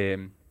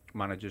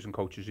managers and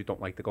coaches who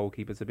don't like the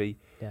goalkeeper to be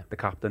the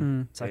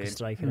captain. It's like a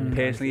striker.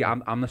 Personally,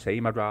 I'm the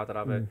same. I'd rather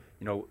have a,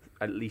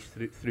 at least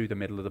through the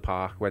middle of the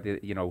park, whether,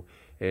 your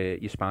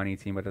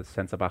Spanish team, whether it's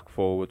centre-back,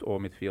 forward or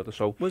midfielder.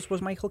 So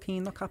Was Michael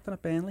Keane the captain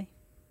at Burnley?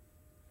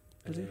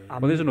 Well,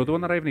 there's another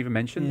one that I haven't even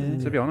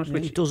mentioned, to be honest.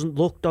 He doesn't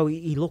look, though,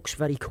 he looks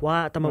very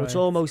quiet. It's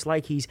almost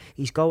like he's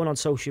going on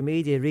social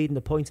media, reading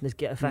the points, and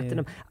it's affecting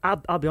him.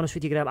 I'll be honest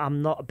with you, Graham,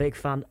 I'm not a big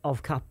fan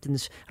of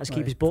captains as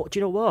keepers, but do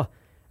you know what?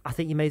 I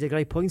think you made a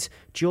great point.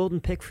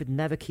 Jordan Pickford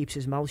never keeps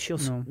his mouth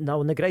shut. No,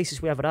 and the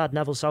greatest we ever had,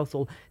 Neville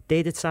Southall,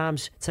 did at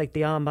times take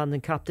the armband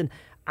and captain.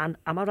 And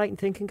am I right in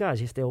thinking,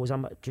 guys, if they always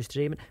am just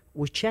dreaming,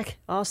 was Cech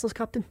Arsenal's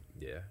captain?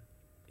 Yeah,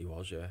 he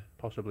was,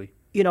 possibly.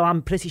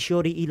 I'm pretty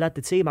sure he led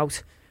the team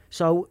out.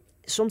 So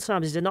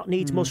sometimes is it not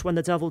needs must when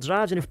the devil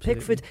drives? And if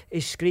Pickford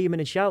is screaming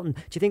and shouting,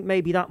 do you think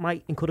maybe that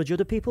might encourage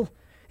other people?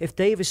 If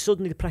Davis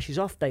suddenly the pressure's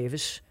off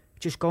Davis,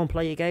 just go and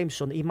play your game,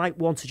 son. He might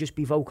want to just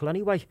be vocal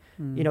anyway.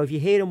 If you're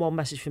hearing one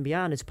message from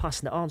behind, it's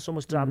passing it on,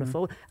 someone's driving it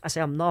forward. I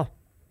say I'm not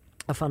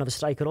a fan of a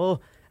striker or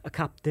a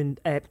captain,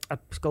 a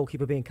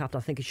goalkeeper being captain.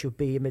 I think it should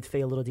be a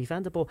midfielder or a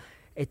defender, but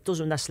it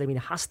doesn't necessarily mean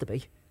it has to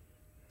be.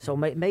 So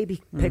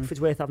maybe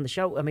Pickford's worth having the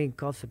shout. I mean,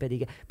 God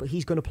forbid but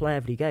he's going to play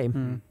every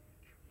game.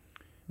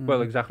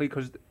 Well, exactly,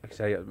 because, like I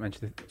say, I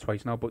mentioned it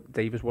twice now, but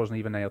Davis wasn't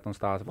even nailed on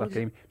start of that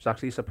game. It was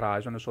actually a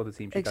surprise when I saw the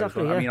team sheet.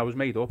 Exactly, I mean, I was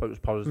made up, it was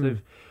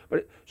positive.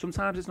 But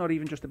sometimes it's not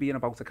even just being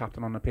about the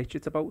captain on the pitch,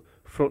 it's about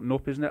fronting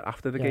up, isn't it,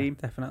 after the game?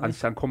 Definitely.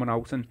 And coming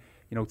out and,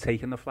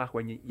 taking the flak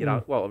when you're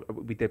out. Well,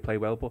 we did play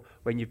well, but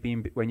when you've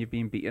been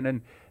beaten,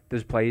 and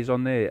there's players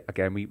on there,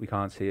 again, we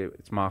can't see it,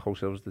 it's Marco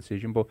Silva's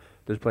decision, but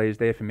there's players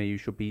there for me who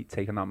should be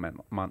taking that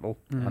mantle,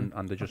 and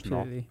they're just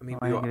Absolutely.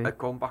 not. I mean,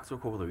 going back to a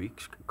couple of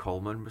weeks,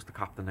 Coleman was the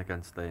captain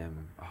against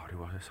who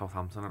was it,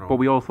 Southampton or But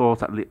we all thought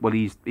that, well,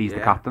 he's the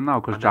captain now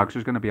because Jags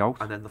is going to be out.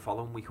 And then the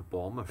following week at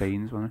Bournemouth,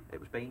 Baines, wasn't it? It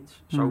was Baines.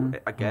 So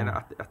again,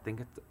 I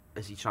think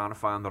is he trying to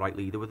find the right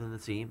leader within the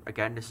team?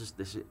 Again, this is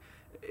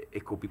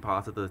it could be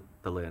part of the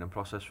learning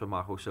process for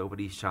Marco Silva.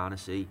 He's trying to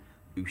see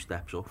who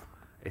steps up.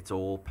 It's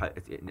all,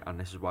 and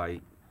this is why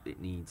it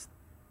needs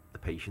the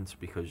patience,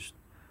 because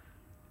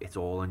it's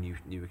all a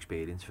new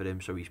experience for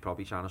him. So he's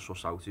probably trying to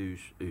suss out who's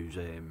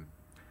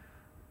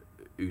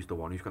the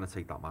one who's going to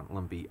take that mantle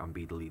and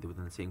be the leader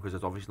within the team, because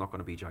it's obviously not going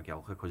to be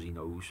Jagielka, because he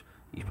knows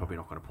he's probably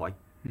not going to play.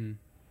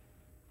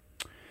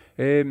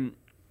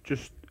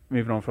 Just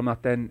moving on from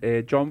that then,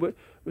 John, with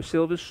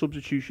Silva's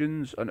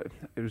substitutions, and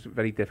it was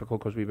very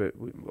difficult because we were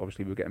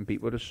getting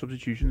beat, but the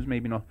substitutions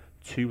maybe not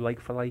too like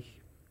for like?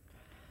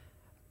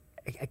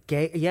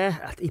 Again,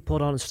 yeah, he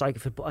put on a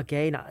striker, but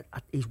again,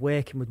 he's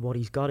working with what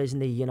he's got, isn't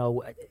he?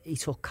 He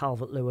took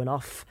Calvert-Lewin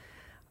off.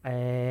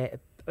 I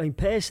mean,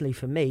 personally,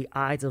 for me,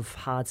 I'd have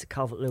had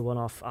Calvert-Lewin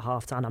off at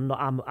half-time.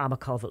 I'm a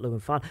Calvert-Lewin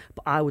fan,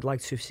 but I would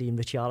like to have seen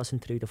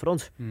Richarlison through the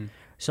front.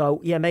 So,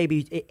 yeah,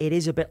 maybe it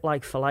is a bit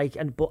like for like,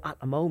 but at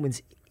the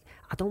moment,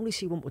 I don't really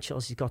see what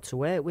Chelsea's got to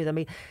work with. I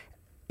mean,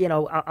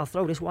 I'll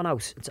throw this one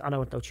out. I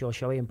know it's your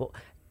show, Ian, but,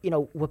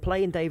 we're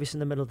playing Davis in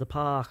the middle of the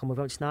park and we're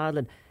going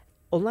Schneiderlin.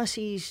 Unless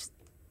he's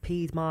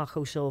peed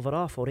Marco Silva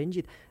off or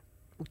injured,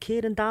 would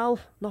Kieran Dahl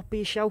not be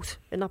a shout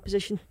in that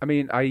position? I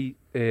mean,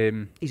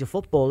 he's a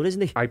footballer,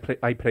 isn't he? I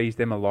praised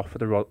him a lot for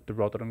the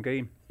Rotherham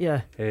game.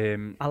 Yeah.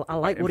 I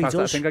like what he does.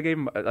 I think I gave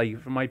him,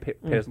 from my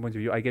personal point of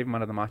view, I gave him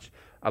man of the match.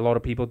 A lot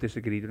of people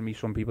disagreed with me.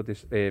 Some people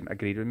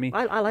agreed with me.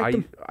 I like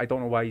him. I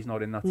don't know why he's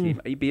not in that team.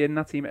 He'd be in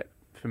that team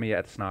for me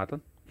at Schneiderlin.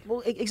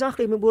 Well,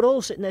 exactly. I mean, we're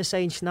all sitting there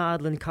saying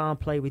Schneiderlin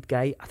can't play with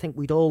Gay. I think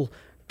we'd all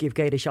give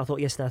Gay a shot. I thought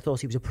yesterday, I thought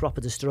he was a proper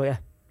destroyer.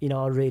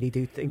 I really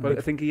do think. Well,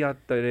 I think he had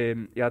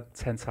 10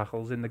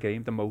 tackles in the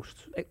game, the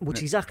most. Which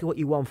is exactly what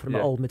you want from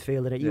an old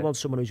midfielder. You want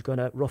someone who's going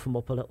to rough him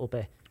up a little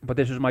bit. But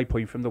this was my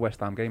point from the West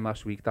Ham game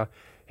last week, that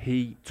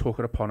he took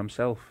it upon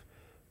himself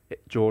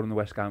during the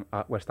West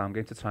Ham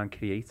game to try and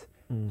create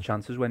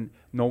chances when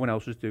no one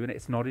else was doing it.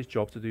 It's not his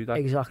job to do that.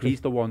 Exactly.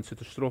 He's the one to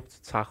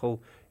disrupt,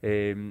 tackle,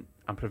 and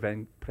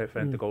prevent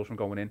the goals from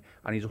going in.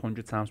 And he's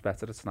 100 times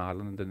better at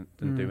Schneiderlin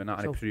than doing that.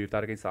 And he proved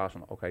that against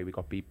Arsenal. Okay, we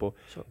got beat, but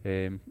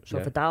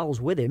if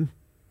Dahl's with him,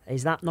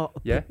 is that not?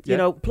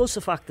 Plus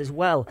the fact as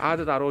well.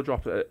 Either that or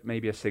drop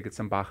maybe a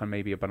Sigurdsson back and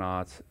maybe a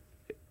Bernard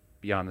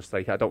behind the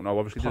striker. I don't know.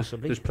 Obviously,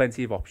 there's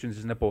plenty of options,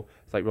 isn't it? But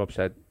like Rob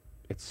said,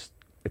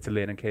 it's a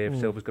learning curve.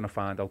 Silva's going to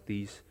find out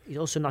these. He's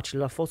also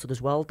naturally left-footed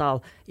as well,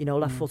 Dahl.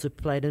 Left-footed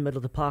playing in the middle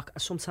of the park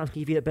sometimes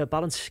give you a bit of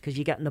balance, because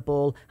you're getting the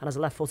ball, and as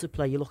a left-footed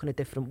player, you're looking a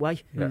different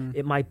way.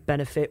 It might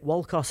benefit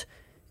Walcott,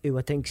 who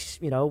I think's,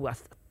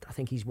 I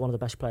think he's one of the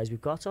best players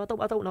we've got. So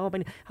I don't know. I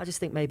mean, I just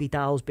think maybe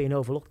Dahl's being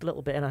overlooked a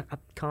little bit, and I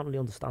can't really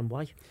understand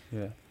why.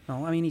 Yeah.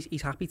 No, I mean,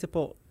 he's happy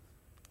to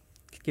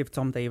give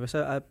Tom Davis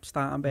a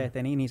starting berth,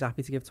 and he's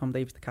happy to give Tom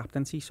Davis the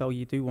captaincy. So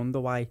you do wonder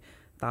why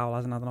Dahl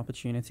hasn't had an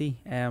opportunity.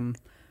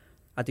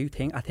 I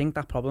think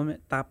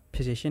that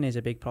position is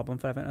a big problem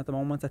for Everton at the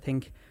moment. I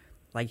think,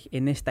 like,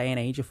 in this day and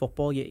age of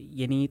football,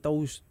 you need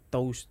those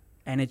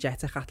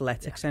energetic,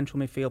 athletic central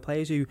midfield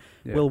players who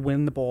will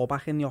win the ball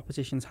back in the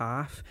opposition's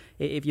half.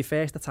 If your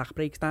first attack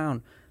breaks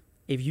down,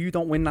 if you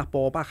don't win that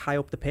ball back high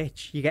up the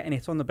pitch, you're getting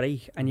it on the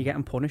break and you're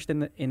getting punished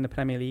in the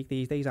Premier League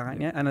these days,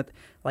 aren't you? And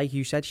like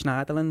you said,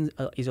 Schneiderlin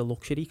is a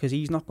luxury because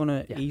he's not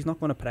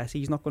gonna press,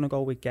 he's not gonna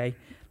go with Gay.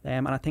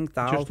 And I think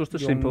that just does the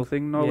simple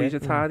thing. No, he's a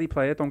tidy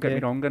player. Don't get me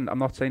wrong, and I'm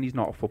not saying he's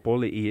not a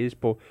footballer. He is,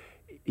 but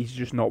he's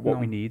just not what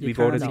we need. We've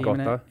already got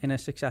that in a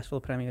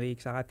successful Premier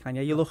League side. Can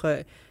you? You look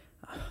at,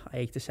 I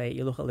hate to say it,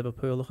 you look at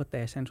Liverpool, look at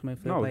their central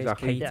midfield players,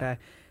 exactly. Keita.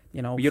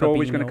 You know, you're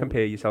always going to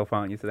compare yourself,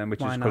 aren't you, to them,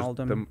 which is because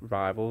the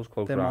rivals,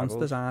 close they're rivals.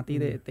 Monsters, aren't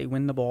they? They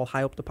win the ball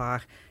high up the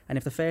park, and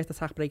if the first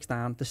attack breaks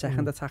down, the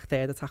second attack,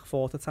 third attack,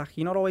 fourth attack,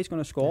 you're not always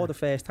going to score the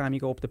first time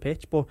you go up the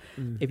pitch. But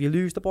if you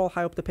lose the ball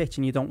high up the pitch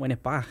and you don't win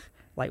it back,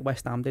 like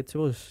West Ham did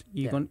to us,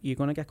 you're going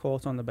to get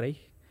caught on the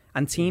break.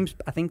 And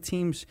I think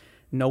teams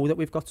know that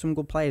we've got some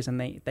good players,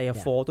 and they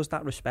afford us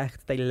that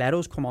respect. They let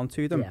us come on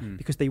to them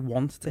because they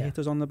want to hit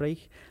us on the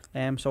break.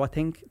 So I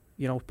think,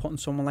 you know, putting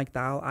someone like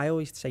Dal, I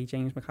always say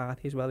James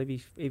McCarthy as well, if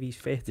he's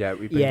fit.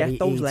 Get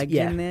those legs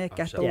in there,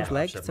 get those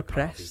legs to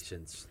press.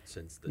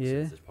 Since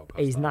this podcast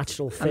he's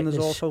natural fitness. And there's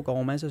also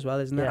Gomez as well,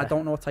 isn't there? I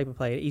don't know what type of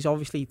player. He's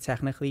obviously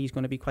technically he's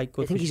going to be quite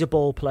good. I think he's a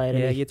ball player.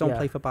 Yeah, you don't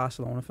play for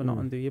Barcelona for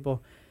nothing, do you? But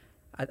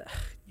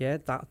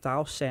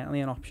Dal's certainly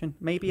an option.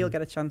 Maybe he'll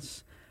get a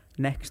chance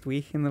next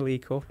week in the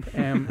League Cup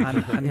and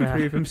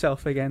improve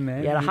himself again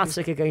there. Yeah, a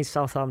hat-trick against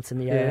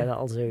Southampton,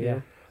 that'll do,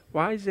 yeah.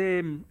 Why is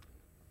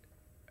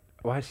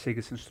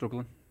Sigurdsson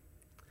struggling?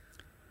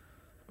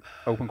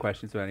 Open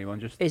question to anyone.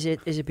 Just Is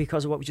it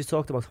because of what we just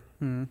talked about?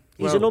 He's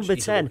Well, a number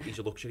 10. He's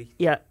a luxury.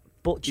 Yeah,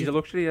 but he's a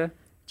luxury, yeah.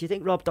 do you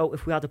think, Rob, though,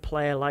 if we had a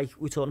player like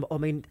we're talking about, I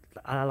mean,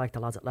 I like the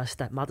lads at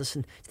Leicester,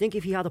 Maddison, do you think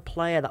if he had a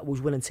player that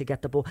was willing to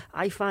get the ball,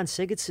 I find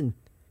Sigurdsson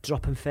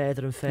dropping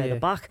further and further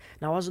back.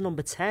 Now, as a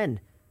number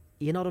 10,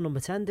 you're not a number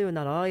 10 doing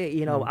that, are you?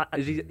 You know,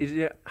 is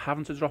he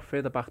having to drop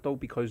further back, though,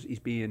 because he's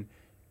being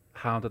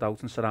hounded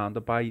out and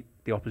surrounded by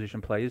the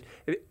opposition players?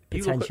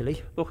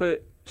 Potentially. Look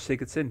at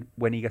Sigurdsson,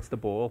 when he gets the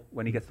ball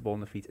in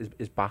the feet,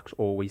 his back's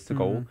always to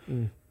goal.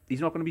 He's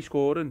not going to be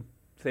scoring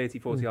 30,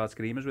 40 yard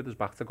screamers with his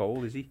back to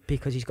goal, is he?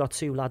 Because he's got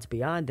two lads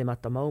behind him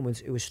at the moment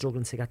who are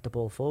struggling to get the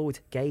ball forward.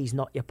 Gay's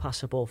not your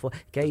passer ball for.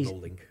 Gay's no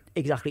link.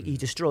 Exactly, he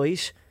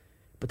destroys,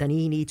 but then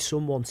he needs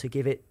someone to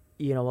give it,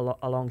 you know,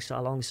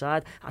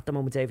 alongside. At the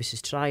moment, Davis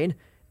is trying.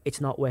 It's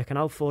not working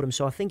out for him.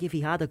 So I think if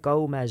he had a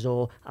Gomez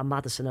or a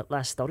Maddison at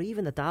Leicester, or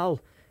even a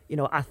Dal, you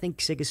know, I think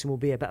Sigurdsson will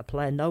be a better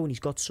player now, and he's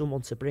got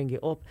someone to bring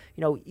it up.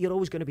 You know, you're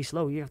always going to be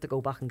slow. You have to go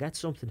back and get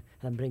something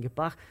and then bring it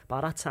back. But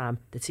at that time,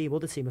 the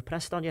other team have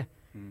pressed on you.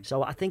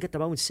 So I think at the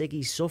moment,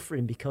 Siggy's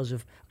suffering because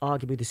of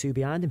arguably the two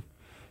behind him.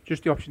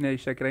 Just the option there you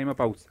said, Graham,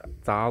 about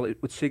Dahl.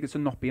 Would Sigurdsson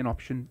not be an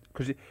option?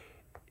 Because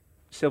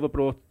Silva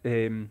brought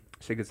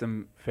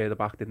Sigurdsson further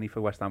back, didn't he,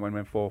 for West Ham when he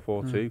went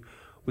 4-4-2.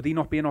 Would he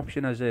not be an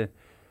option as a,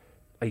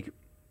 like,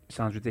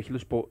 sounds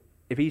ridiculous, but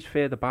if he's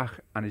further back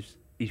and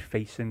he's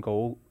facing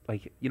goal,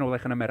 like, you know,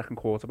 like an American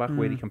quarterback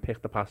where he can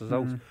pick the passes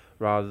out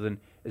rather than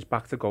his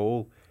back to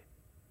goal,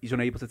 he's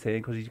unable to turn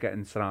because he's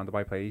getting surrounded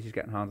by players, he's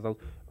getting handed out.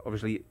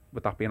 Obviously,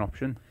 would that be an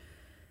option?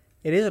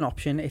 It is an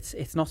option.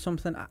 It's not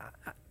something...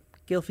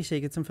 Gylfi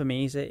Sigurdsson, for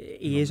me,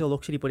 he is a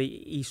luxury, but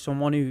he's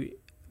someone who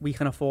we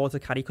can afford to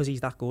carry because he's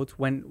that good.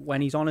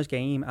 When he's on his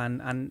game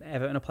and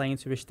Everton are playing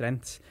to his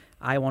strengths,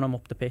 I want him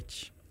up the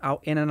pitch,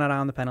 out in and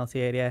around the penalty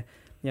area.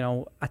 You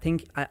know, I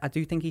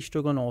do think he's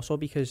struggling also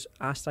because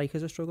our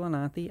strikers are struggling,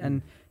 aren't they?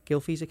 And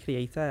Gylfi's a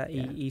creator.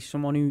 He's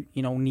someone who,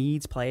 you know,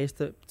 needs players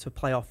to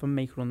play off him,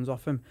 make runs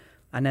off him,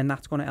 and then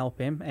that's going to help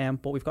him.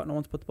 But we've got no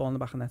one to put the ball in the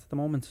back of the net at the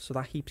moment, so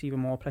that heaps even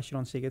more pressure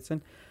on Sigurdsson.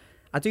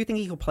 I do think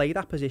he could play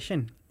that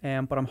position,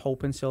 but I'm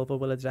hoping Silva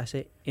will address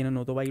it in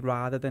another way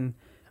rather than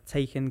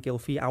taking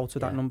Gylfi out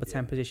of that number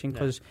 10 position,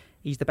 because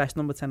he's the best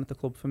number 10 at the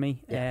club for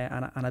me,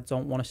 and I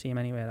don't want to see him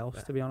anywhere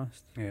else, to be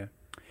honest. Yeah.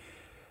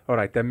 All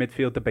right, then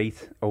midfield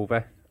debate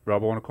over.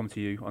 Rob, I want to come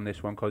to you on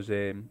this one because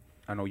I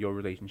know your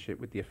relationship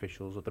with the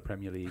officials of the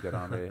Premier League are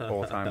on an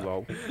all-time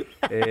low.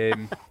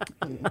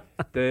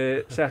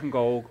 The second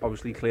goal,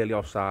 obviously clearly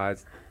offside,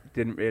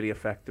 didn't really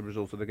affect the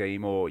result of the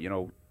game, or, you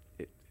know,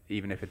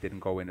 even if it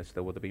didn't go in, it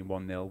still would have been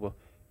 1-0.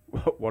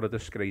 But what a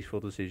disgraceful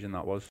decision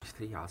that was. It's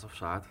 3 yards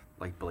offside,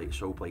 like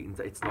so blatant.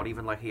 It's not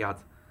even like he had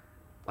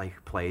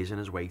like players in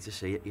his way to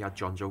see it. He had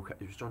it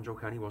was John Joe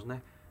Kenny,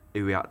 wasn't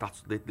it?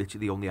 That's literally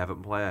the only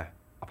Everton player,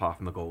 apart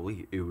from the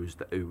goalie, who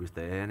was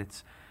there. And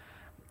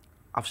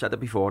I've said it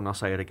before and I'll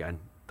say it again.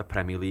 The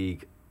Premier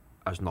League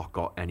has not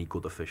got any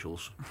good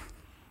officials.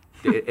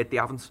 They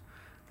haven't.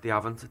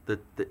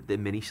 The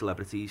mini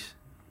celebrities,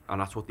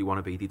 and that's what they want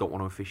to be. They don't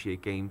want to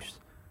officiate games.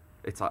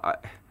 It's like,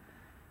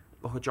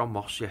 look at John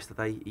Moss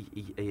yesterday.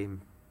 He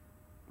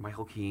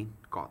Michael Keane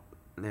got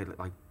nearly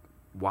like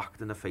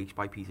whacked in the face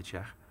by Peter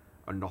Cech,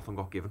 and nothing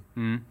got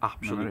given.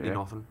 Absolutely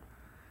nothing.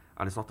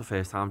 And it's not the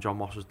first time John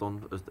Moss has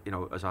done,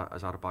 has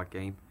had a bad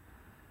game.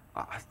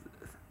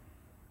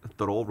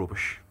 They're all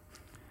rubbish.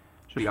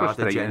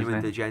 They're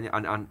genuine,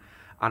 and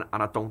And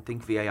I don't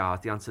think VAR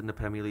is the answer in the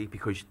Premier League,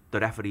 because the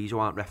referees who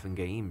aren't reffing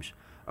games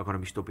are going to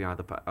be stood behind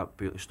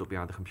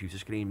the computer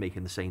screen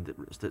making the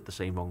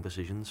same wrong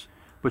decisions.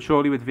 But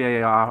surely with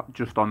VAR,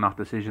 just on that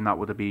decision, that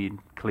would have been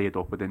cleared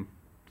up within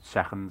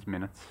seconds,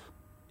 minutes.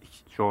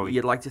 Surely.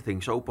 You'd like to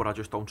think so, but I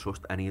just don't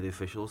trust any of the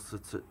officials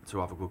to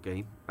have a good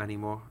game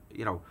anymore.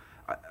 You know,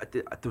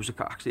 there was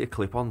actually a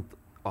clip on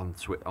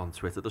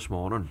Twitter this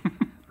morning,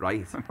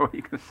 right? I know what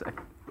you're going to say.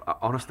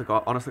 Honest to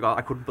God,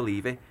 I couldn't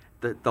believe it.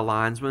 The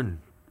linesman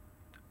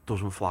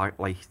doesn't flag,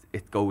 like,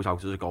 it goes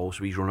out as a goal,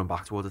 so he's running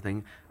back toward the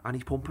thing, and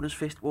he's pumping his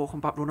fist,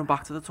 running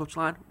back to the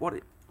touchline.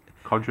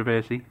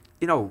 Controversy.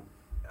 You know,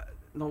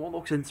 no one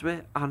looks into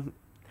it, and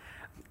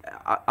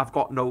I've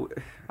got no... Do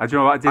you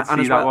know what? I did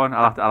see that one.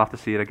 I'll have to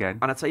see it again.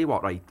 And I tell you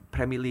what, right,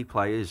 Premier League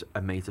players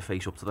are made to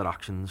face up to their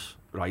actions,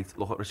 right?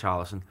 Look at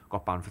Richarlison,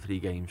 got banned for 3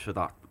 games for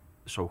that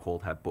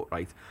so-called headbutt,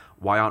 right?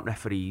 Why aren't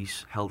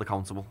referees held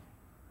accountable?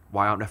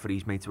 Why aren't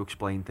referees made to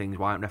explain things?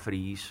 Why aren't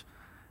referees...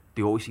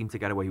 They always seem to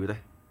get away with it.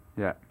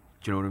 Yeah.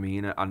 Do you know what I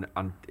mean?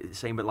 And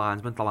same with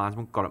linesman. The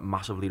linesman got it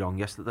massively wrong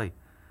yesterday.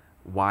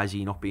 Why is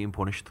he not being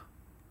punished?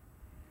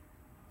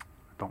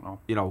 I don't know.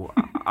 You know,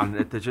 and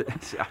don't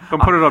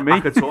put it on me.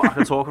 I could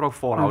talk about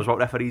 4 hours about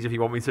referees if you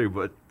want me to,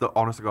 but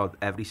honest to God,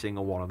 every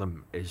single one of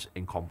them is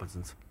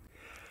incompetent.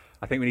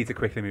 I think we need to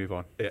quickly move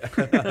on. Yeah.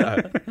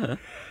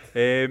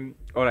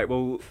 All right,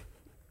 well,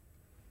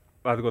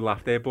 I had a good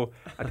laugh there, but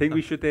I think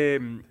we should...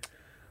 And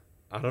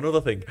another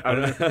thing.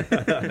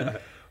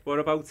 What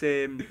about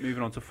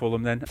moving on to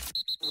Fulham then?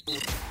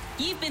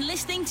 You've been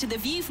listening to the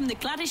View from the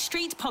Gladys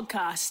Street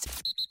podcast.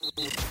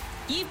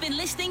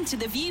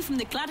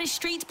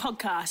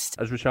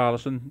 As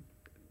Richarlison,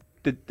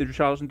 did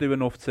Richarlison do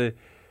enough to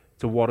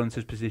warrant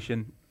his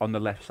position on the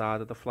left side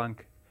of the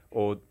flank,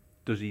 or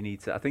does he need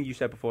to? I think you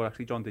said before,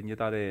 actually, John, didn't you,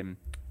 that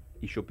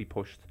he should be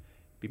pushed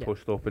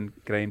up? And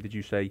Graham, did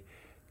you say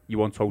you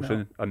want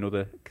Tosun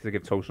to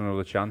give Tosun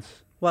another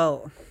chance?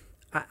 Well,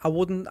 I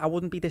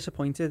wouldn't be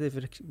disappointed if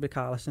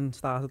Richarlison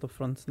started up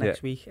front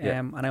next week.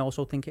 And I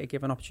also think it'd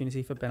give an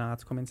opportunity for Bernard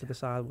to come into the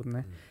side, wouldn't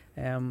it?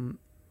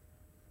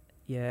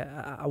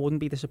 I wouldn't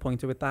be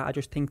disappointed with that. I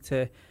just think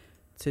to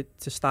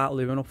start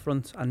Lewin up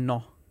front and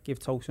not give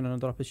Tosun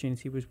another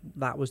opportunity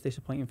was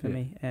disappointing for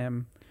me.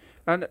 And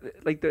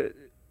like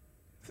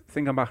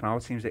thinking back now,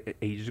 it seems like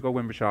ages ago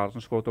when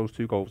Richarlison scored those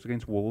 2 goals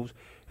against Wolves,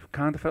 it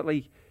kind of felt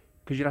like,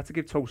 because you had to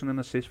give Tosun an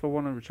assist for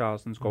one of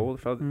Richarlison's goal, it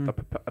felt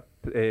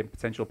the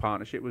potential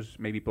partnership was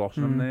maybe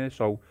blossoming there.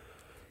 So,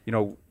 you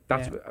know,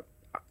 that's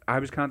I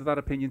was kind of that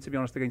opinion, to be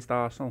honest, against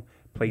Arsenal.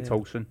 Play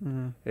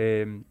Tosun.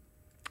 In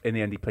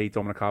the end, he played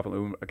Dominic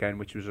Calvert-Lewin again,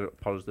 which was a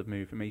positive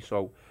move for me.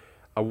 So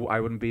I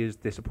wouldn't be as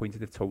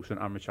disappointed if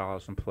Tosun and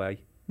Richarlison play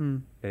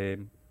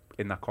in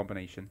that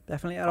combination.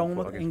 Definitely at home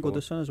in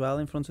Goodison as well,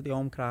 in front of the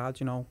home crowd,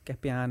 you know, get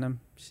behind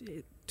them.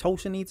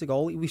 Tosun needs a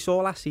goal. We saw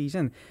last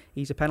season,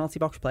 he's a penalty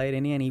box player,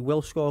 and he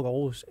will score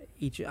goals.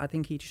 I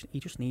think he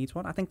just needs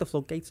one. I think the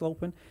floodgates will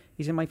open.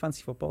 He's in my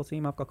fantasy football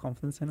team. I've got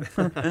confidence in him.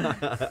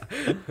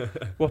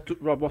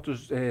 What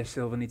does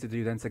Silva need to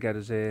do then to get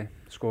us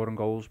scoring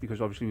goals?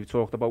 Because obviously we've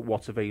talked about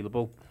what's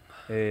available.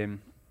 You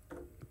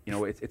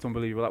know, it's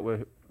unbelievable that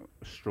we're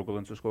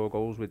struggling to score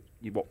goals with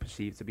what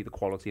perceived to be the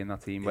quality in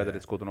that team, whether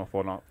it's good enough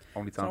or not.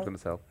 Only time's going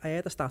to tell. I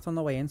heard a stat on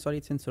the way in,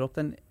 sorry to interrupt,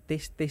 and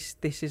this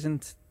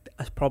isn't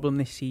a problem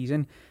this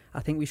season. I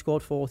think we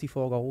scored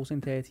 44 goals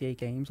in 38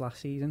 games last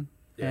season.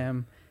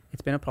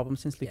 It's been a problem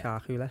since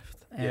Lukaku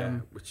left.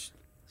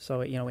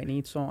 So, you know, it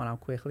needs sorting out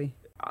quickly.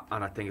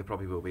 And I think it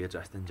probably will be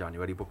addressed in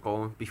January, but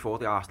going before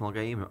the Arsenal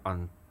game,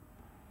 and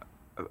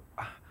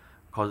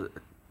because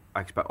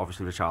I expect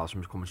obviously Richarlison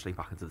was coming straight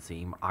back into the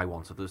team, I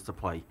wanted us to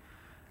play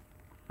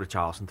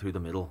Richarlison through the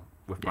middle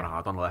with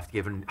Bernard on the left,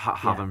 having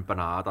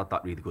Bernard had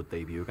that really good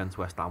debut against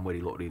West Ham where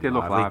he looked really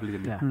lively,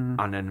 didn't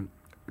he? And then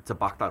to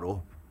back that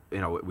up, you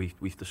know,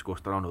 we've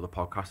discussed it on other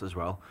podcasts as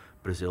well.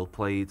 Brazil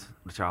played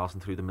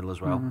Richarlison through the middle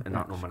as well in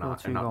that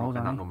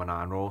number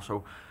 9 role.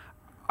 So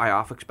I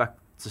half expect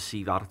to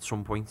see that at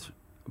some point,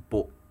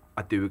 but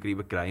I do agree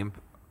with Graham.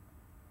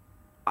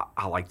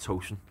 I like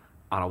Tosun,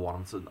 and I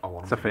want him to.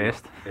 It's a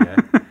first.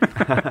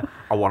 Yeah,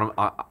 I want him,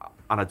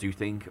 and I do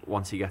think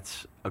once he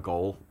gets a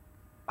goal,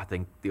 I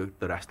think the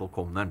rest will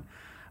come then.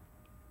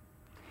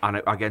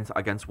 And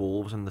against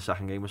Wolves in the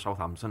second game with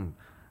Southampton,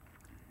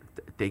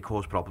 they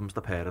caused problems,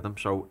 the pair of them.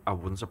 So I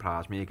wouldn't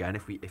surprise me again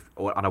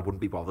and I wouldn't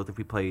be bothered if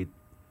we played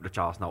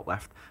Richarlison out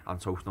left and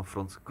Tosun up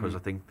front, because I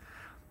think,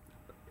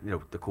 you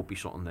know, there could be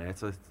something there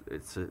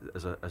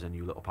as a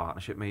new little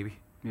partnership maybe.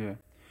 Yeah.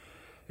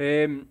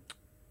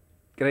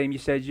 Graham, you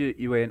said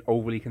you weren't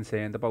overly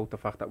concerned about the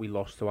fact that we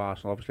lost to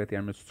Arsenal. Obviously at the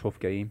Emirates, a tough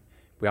game.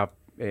 We have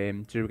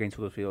drew against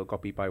Huddersfield,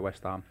 got beat by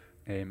West Ham,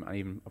 and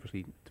even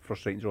obviously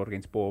frustrating draw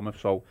against Bournemouth.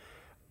 So,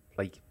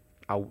 like,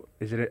 how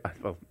is it?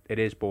 Well, it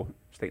is, but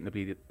stating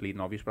the bleeding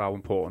obvious. But how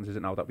important is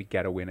it now that we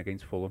get a win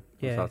against Fulham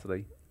on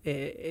Saturday?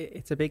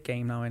 It's a big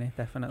game now, isn't it?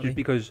 Definitely. Just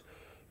because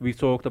we've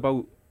talked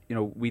about, you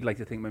know, we'd like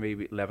to think we're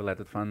maybe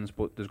level-headed fans,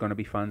 but there's going to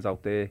be fans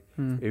out there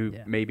who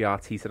maybe are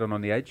teetering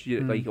on the edge,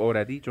 like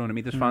already. Do you know what I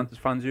mean? There's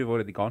fans who've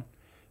already gone,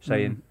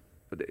 saying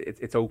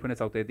it's open, it's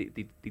out there. They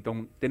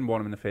didn't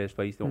want him in the first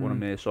place. Don't want him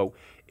there. So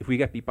if we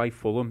get beat by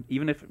Fulham,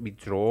 even if we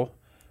draw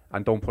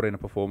and don't put in a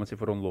performance,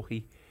 if we're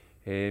unlucky,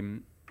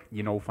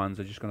 you know, fans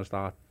are just going to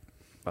start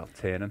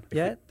turning.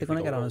 Yeah, they're going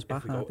to get on his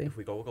back, aren't they? If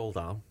we go a goal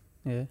down,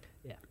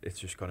 it's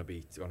just going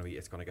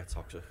to get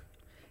toxic.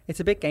 It's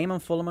a big game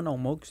on Fulham and no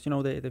mugs. You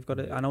know, they've got.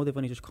 I know they've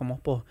only just come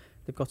up, but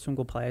they've got some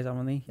good players,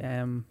 haven't they?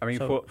 I mean,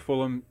 so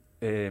Fulham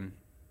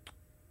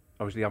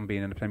obviously haven't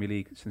been in the Premier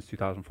League since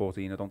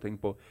 2014, I don't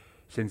think, but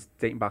since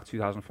dating back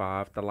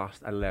 2005, the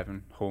last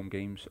 11 home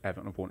games,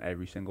 Everton have won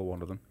every single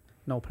one of them.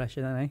 No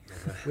pressure then,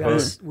 eh?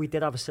 We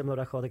did have a similar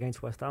record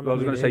against West Ham. Well, I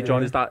was going to say,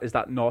 John, is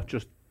that not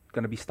just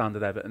going to be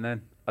standard Everton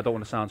then? I don't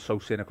want to sound so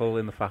cynical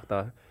in the fact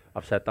that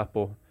I've said that,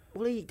 but...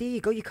 Well, there you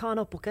go. You can't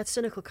help but get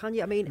cynical, can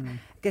you? I mean,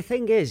 the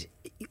thing is,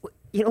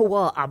 you know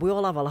what? We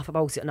all have a laugh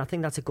about it, and I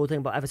think that's a good thing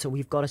about Everton.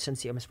 We've got a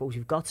sense of it, I suppose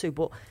we've got to.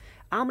 But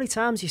how many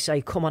times you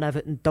say, come on,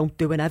 Everton, don't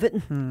do an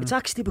Everton? It's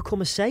actually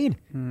become a saying.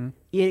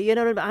 You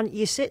know what I mean? And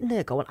you're sitting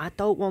there going, I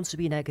don't want to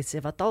be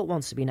negative. I don't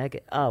want to be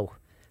negative. Oh,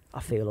 I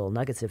feel all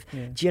negative.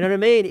 Yeah. Do you know what I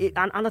mean?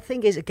 And the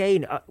thing is,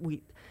 again,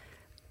 we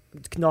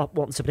not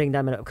wanting to bring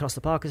them in across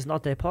the park because it's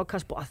not their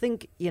podcast, but I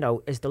think, you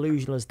know, as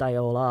delusional as they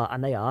all are,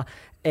 and they are,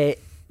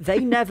 they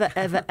never,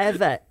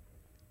 ever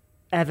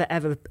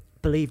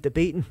believe they're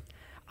beaten.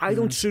 I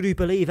don't truly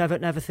believe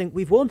Everton ever think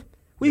we've won.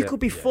 We could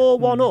be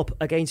 4-1 up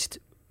against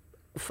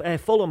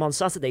Fulham on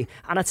Saturday,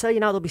 and I tell you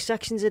now, there'll be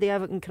sections of the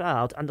Everton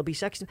crowd, and there'll be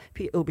sections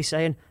people will be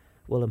saying,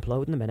 "We'll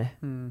implode in a minute."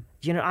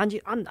 You know,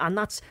 and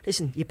that's,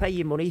 listen, you pay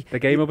your money. The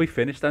game will be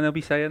finished, and they'll be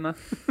saying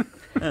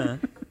that.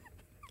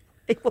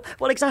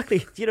 Well,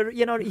 exactly. You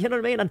know what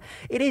I mean. And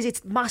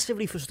it's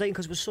massively frustrating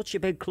because we're such a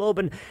big club,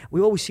 and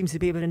we always seem to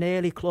be an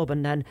early club.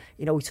 And then,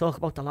 you know, we talk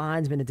about the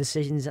linesmen and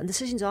decisions, and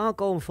decisions aren't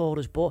going for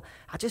us. But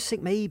I just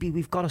think maybe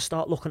we've got to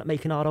start looking at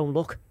making our own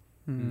luck.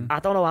 I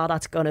don't know how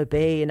that's going to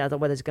be, and I don't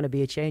know whether there's going to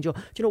be a change. Or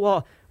do you know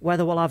what?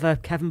 Whether we'll have a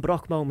Kevin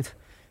Brock moment,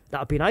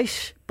 that'd be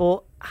nice.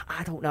 But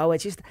I don't know. It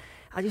just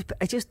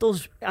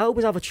does. I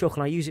always have a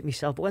chuckle, and I use it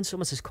myself. But when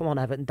someone says, "Come on,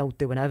 Everton, don't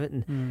do an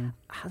Everton,"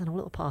 I don't know, a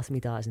little part of me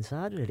dies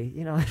inside, really.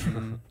 You know.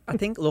 I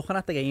think looking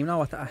at the game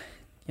now,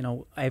 you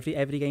know,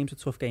 every game's a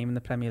tough game in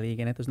the Premier League,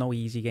 innit? There's no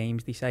easy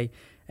games, they say.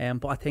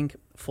 But I think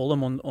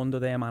Fulham under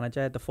their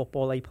manager, the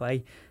football they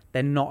play,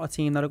 they're not a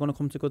team that are going to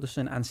come to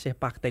Goodison and sit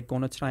back. They're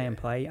going to try and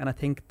play, and I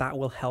think that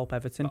will help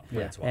Everton.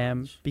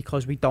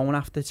 Because we don't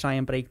have to try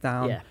and break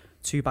down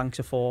two banks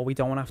of four. We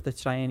don't have to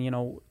try and, you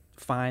know,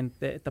 find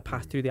the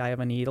path through the eye of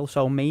a needle.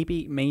 So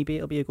maybe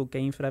it'll be a good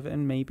game for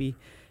Everton. Maybe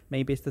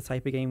it's the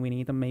type of game we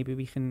need, and maybe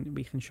we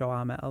can show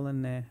our mettle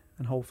and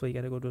hopefully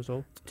get a good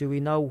result. Do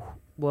we know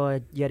where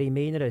Yerry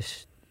Mina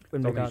is? I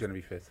don't think he's going to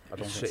be fit. I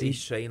don't think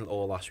he's saying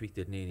all last week,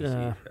 didn't he?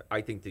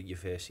 I think that you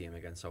first see him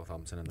against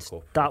Southampton in the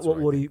cup.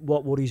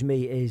 What worries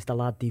me is the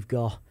lad they've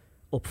got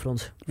up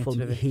front.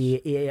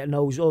 He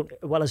knows,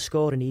 well as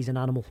scoring, he's an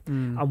animal,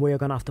 and we're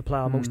going to have to play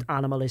our most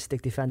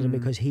animalistic defending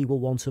because he will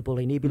want to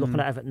bully. And he'll be looking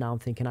at Everton now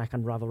and thinking, I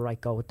can have a right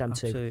go with them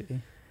too.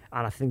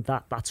 And I think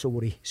that's a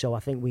worry. So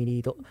I think we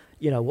need,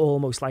 you know,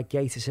 almost like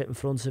Gay to sit in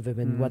front of him,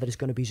 and whether it's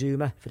going to be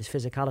Zuma for his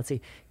physicality,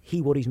 he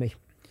worries me.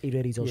 He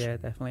really does. Yeah,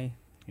 definitely.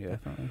 Yeah.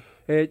 Definitely.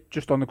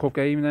 Just on the cup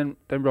game, then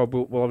Rob,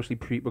 we'll obviously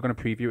we're going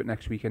to preview it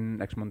next week in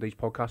next Monday's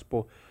podcast.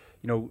 But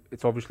you know,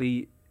 it's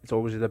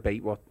always a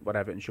debate what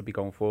Everton should be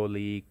going for,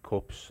 league,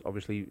 cups.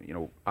 Obviously, you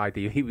know,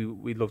 ideally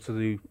we'd love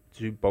to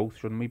do both,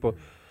 shouldn't we? But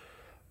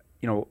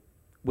you know,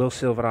 will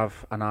Silver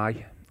have an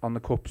eye on the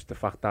cups? The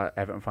fact that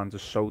Everton fans are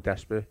so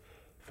desperate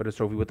for the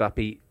trophy, would that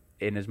be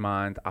in his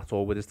mind at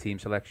all with his team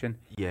selection?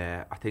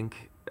 Yeah, I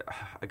think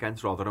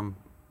against Rotherham,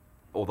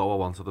 although I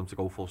wanted them to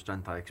go full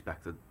strength, I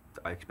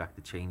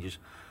expected changes.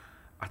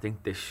 I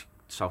think this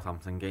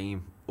Southampton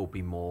game will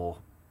be more.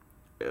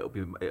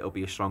 It'll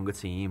be a stronger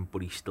team,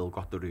 but he's still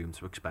got the room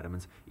to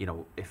experiment. You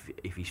know, if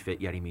he's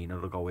fit, Yerry Mina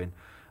will go in.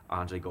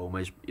 Andre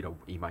Gomez, you know,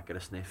 he might get a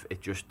sniff.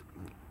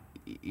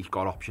 He's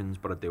got options,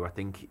 but I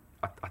think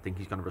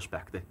he's going to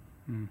respect it,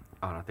 and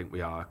I think we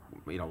are.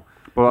 You know,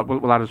 but will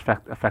that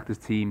affect his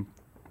team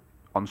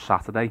on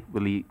Saturday?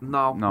 Will he?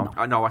 No.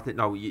 I think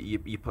no.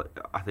 You play,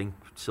 I think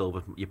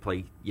Silva, you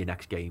play your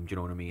next game. Do you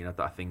know what I mean?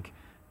 I think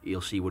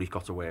he'll see what he's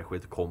got to work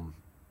with come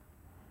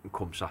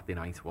Saturday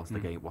night once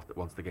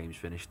the game's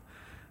finished.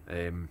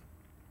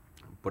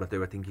 But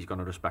I think he's going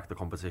to respect the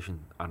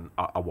competition, and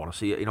I want to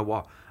see it. You know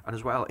what? And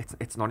as well,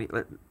 it's not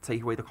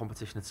take away the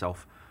competition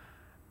itself.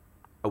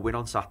 A win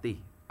on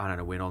Saturday and then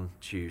a win on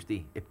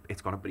Tuesday,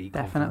 it's going to breed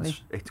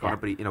confidence. It's going to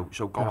breed, you know.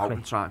 So go out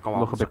and try. Go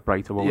out. Look a bit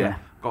brighter, won't it?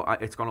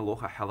 It's going to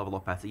look a hell of a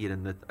lot better. You're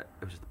in the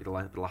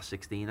last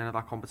 16 of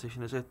that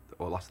competition, is it?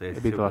 Or last 32?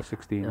 It'll be the last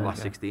 16.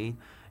 Last 16.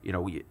 You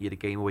know, you're a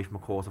game away from a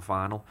quarter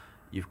final.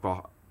 You've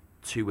got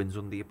 2 wins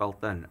under your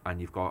belt then,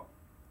 and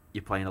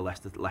you're playing a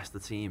Leicester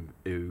team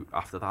who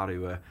after that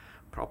who are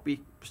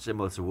probably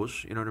similar to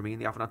us. You know what I mean?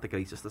 They haven't had the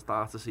greatest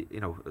start of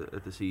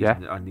the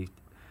season, and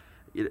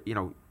you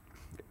know,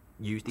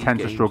 use these tend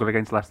games. to struggle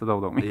against Leicester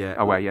though, don't we? Yeah,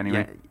 Away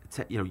anyway.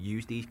 Yeah,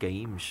 use these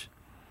games,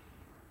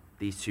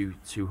 these two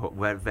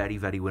very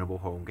very winnable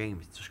home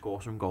games, to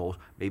score some goals,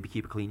 maybe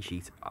keep a clean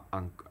sheet,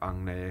 and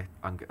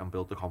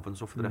build the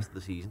confidence up for the rest of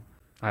the season.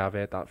 I have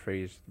heard that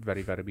phrase,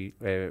 very very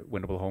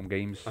winnable home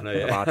games, I know,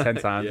 yeah. about 10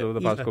 times over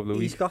the past couple of He's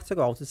weeks. got to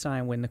go to try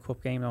and win the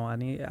cup game now,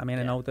 hasn't he? I mean,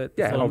 I know that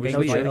Yeah, Fulham game's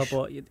obviously,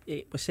 vital, but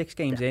we're 6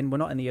 games in. We're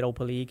not in the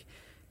Europa League.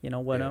 You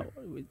know,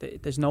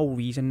 there's no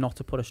reason not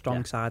to put a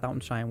strong side out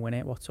and try and win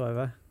it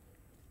whatsoever.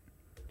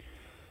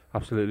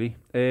 Absolutely.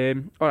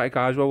 All right,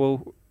 guys.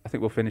 Well, I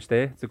think we'll finish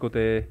there. It's a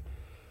good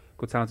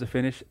time to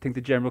finish. I think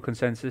the general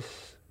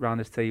consensus around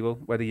this table,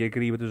 whether you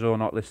agree with us or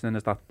not, listening,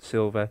 is that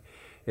Silva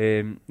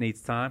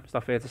needs time. Is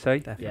that fair to say?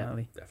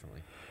 Definitely. Yeah,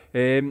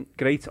 definitely.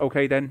 Great.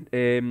 Okay, then.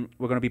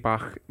 We're going to be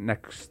back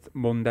next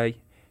Monday,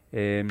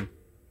 where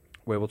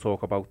we'll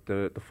talk about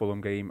the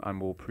Fulham game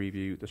and we'll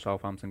preview the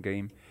Southampton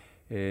game.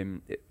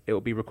 It'll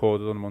be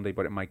recorded on Monday,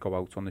 but it might go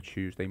out on the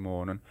Tuesday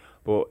morning.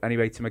 But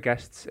anyway, to my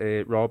guests,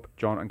 Rob,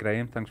 John and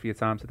Graham, thanks for your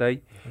time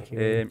today.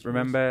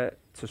 Remember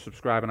to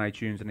subscribe on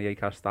iTunes and the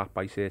Acast app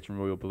by searching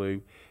Royal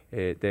Blue.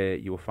 There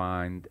you will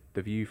find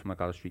the View from the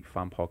Gwladys Street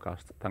Fan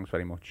Podcast. Thanks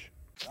very much.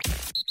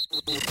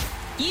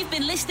 You've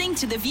been listening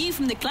to the View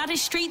from the Gwladys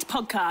Street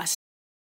podcast.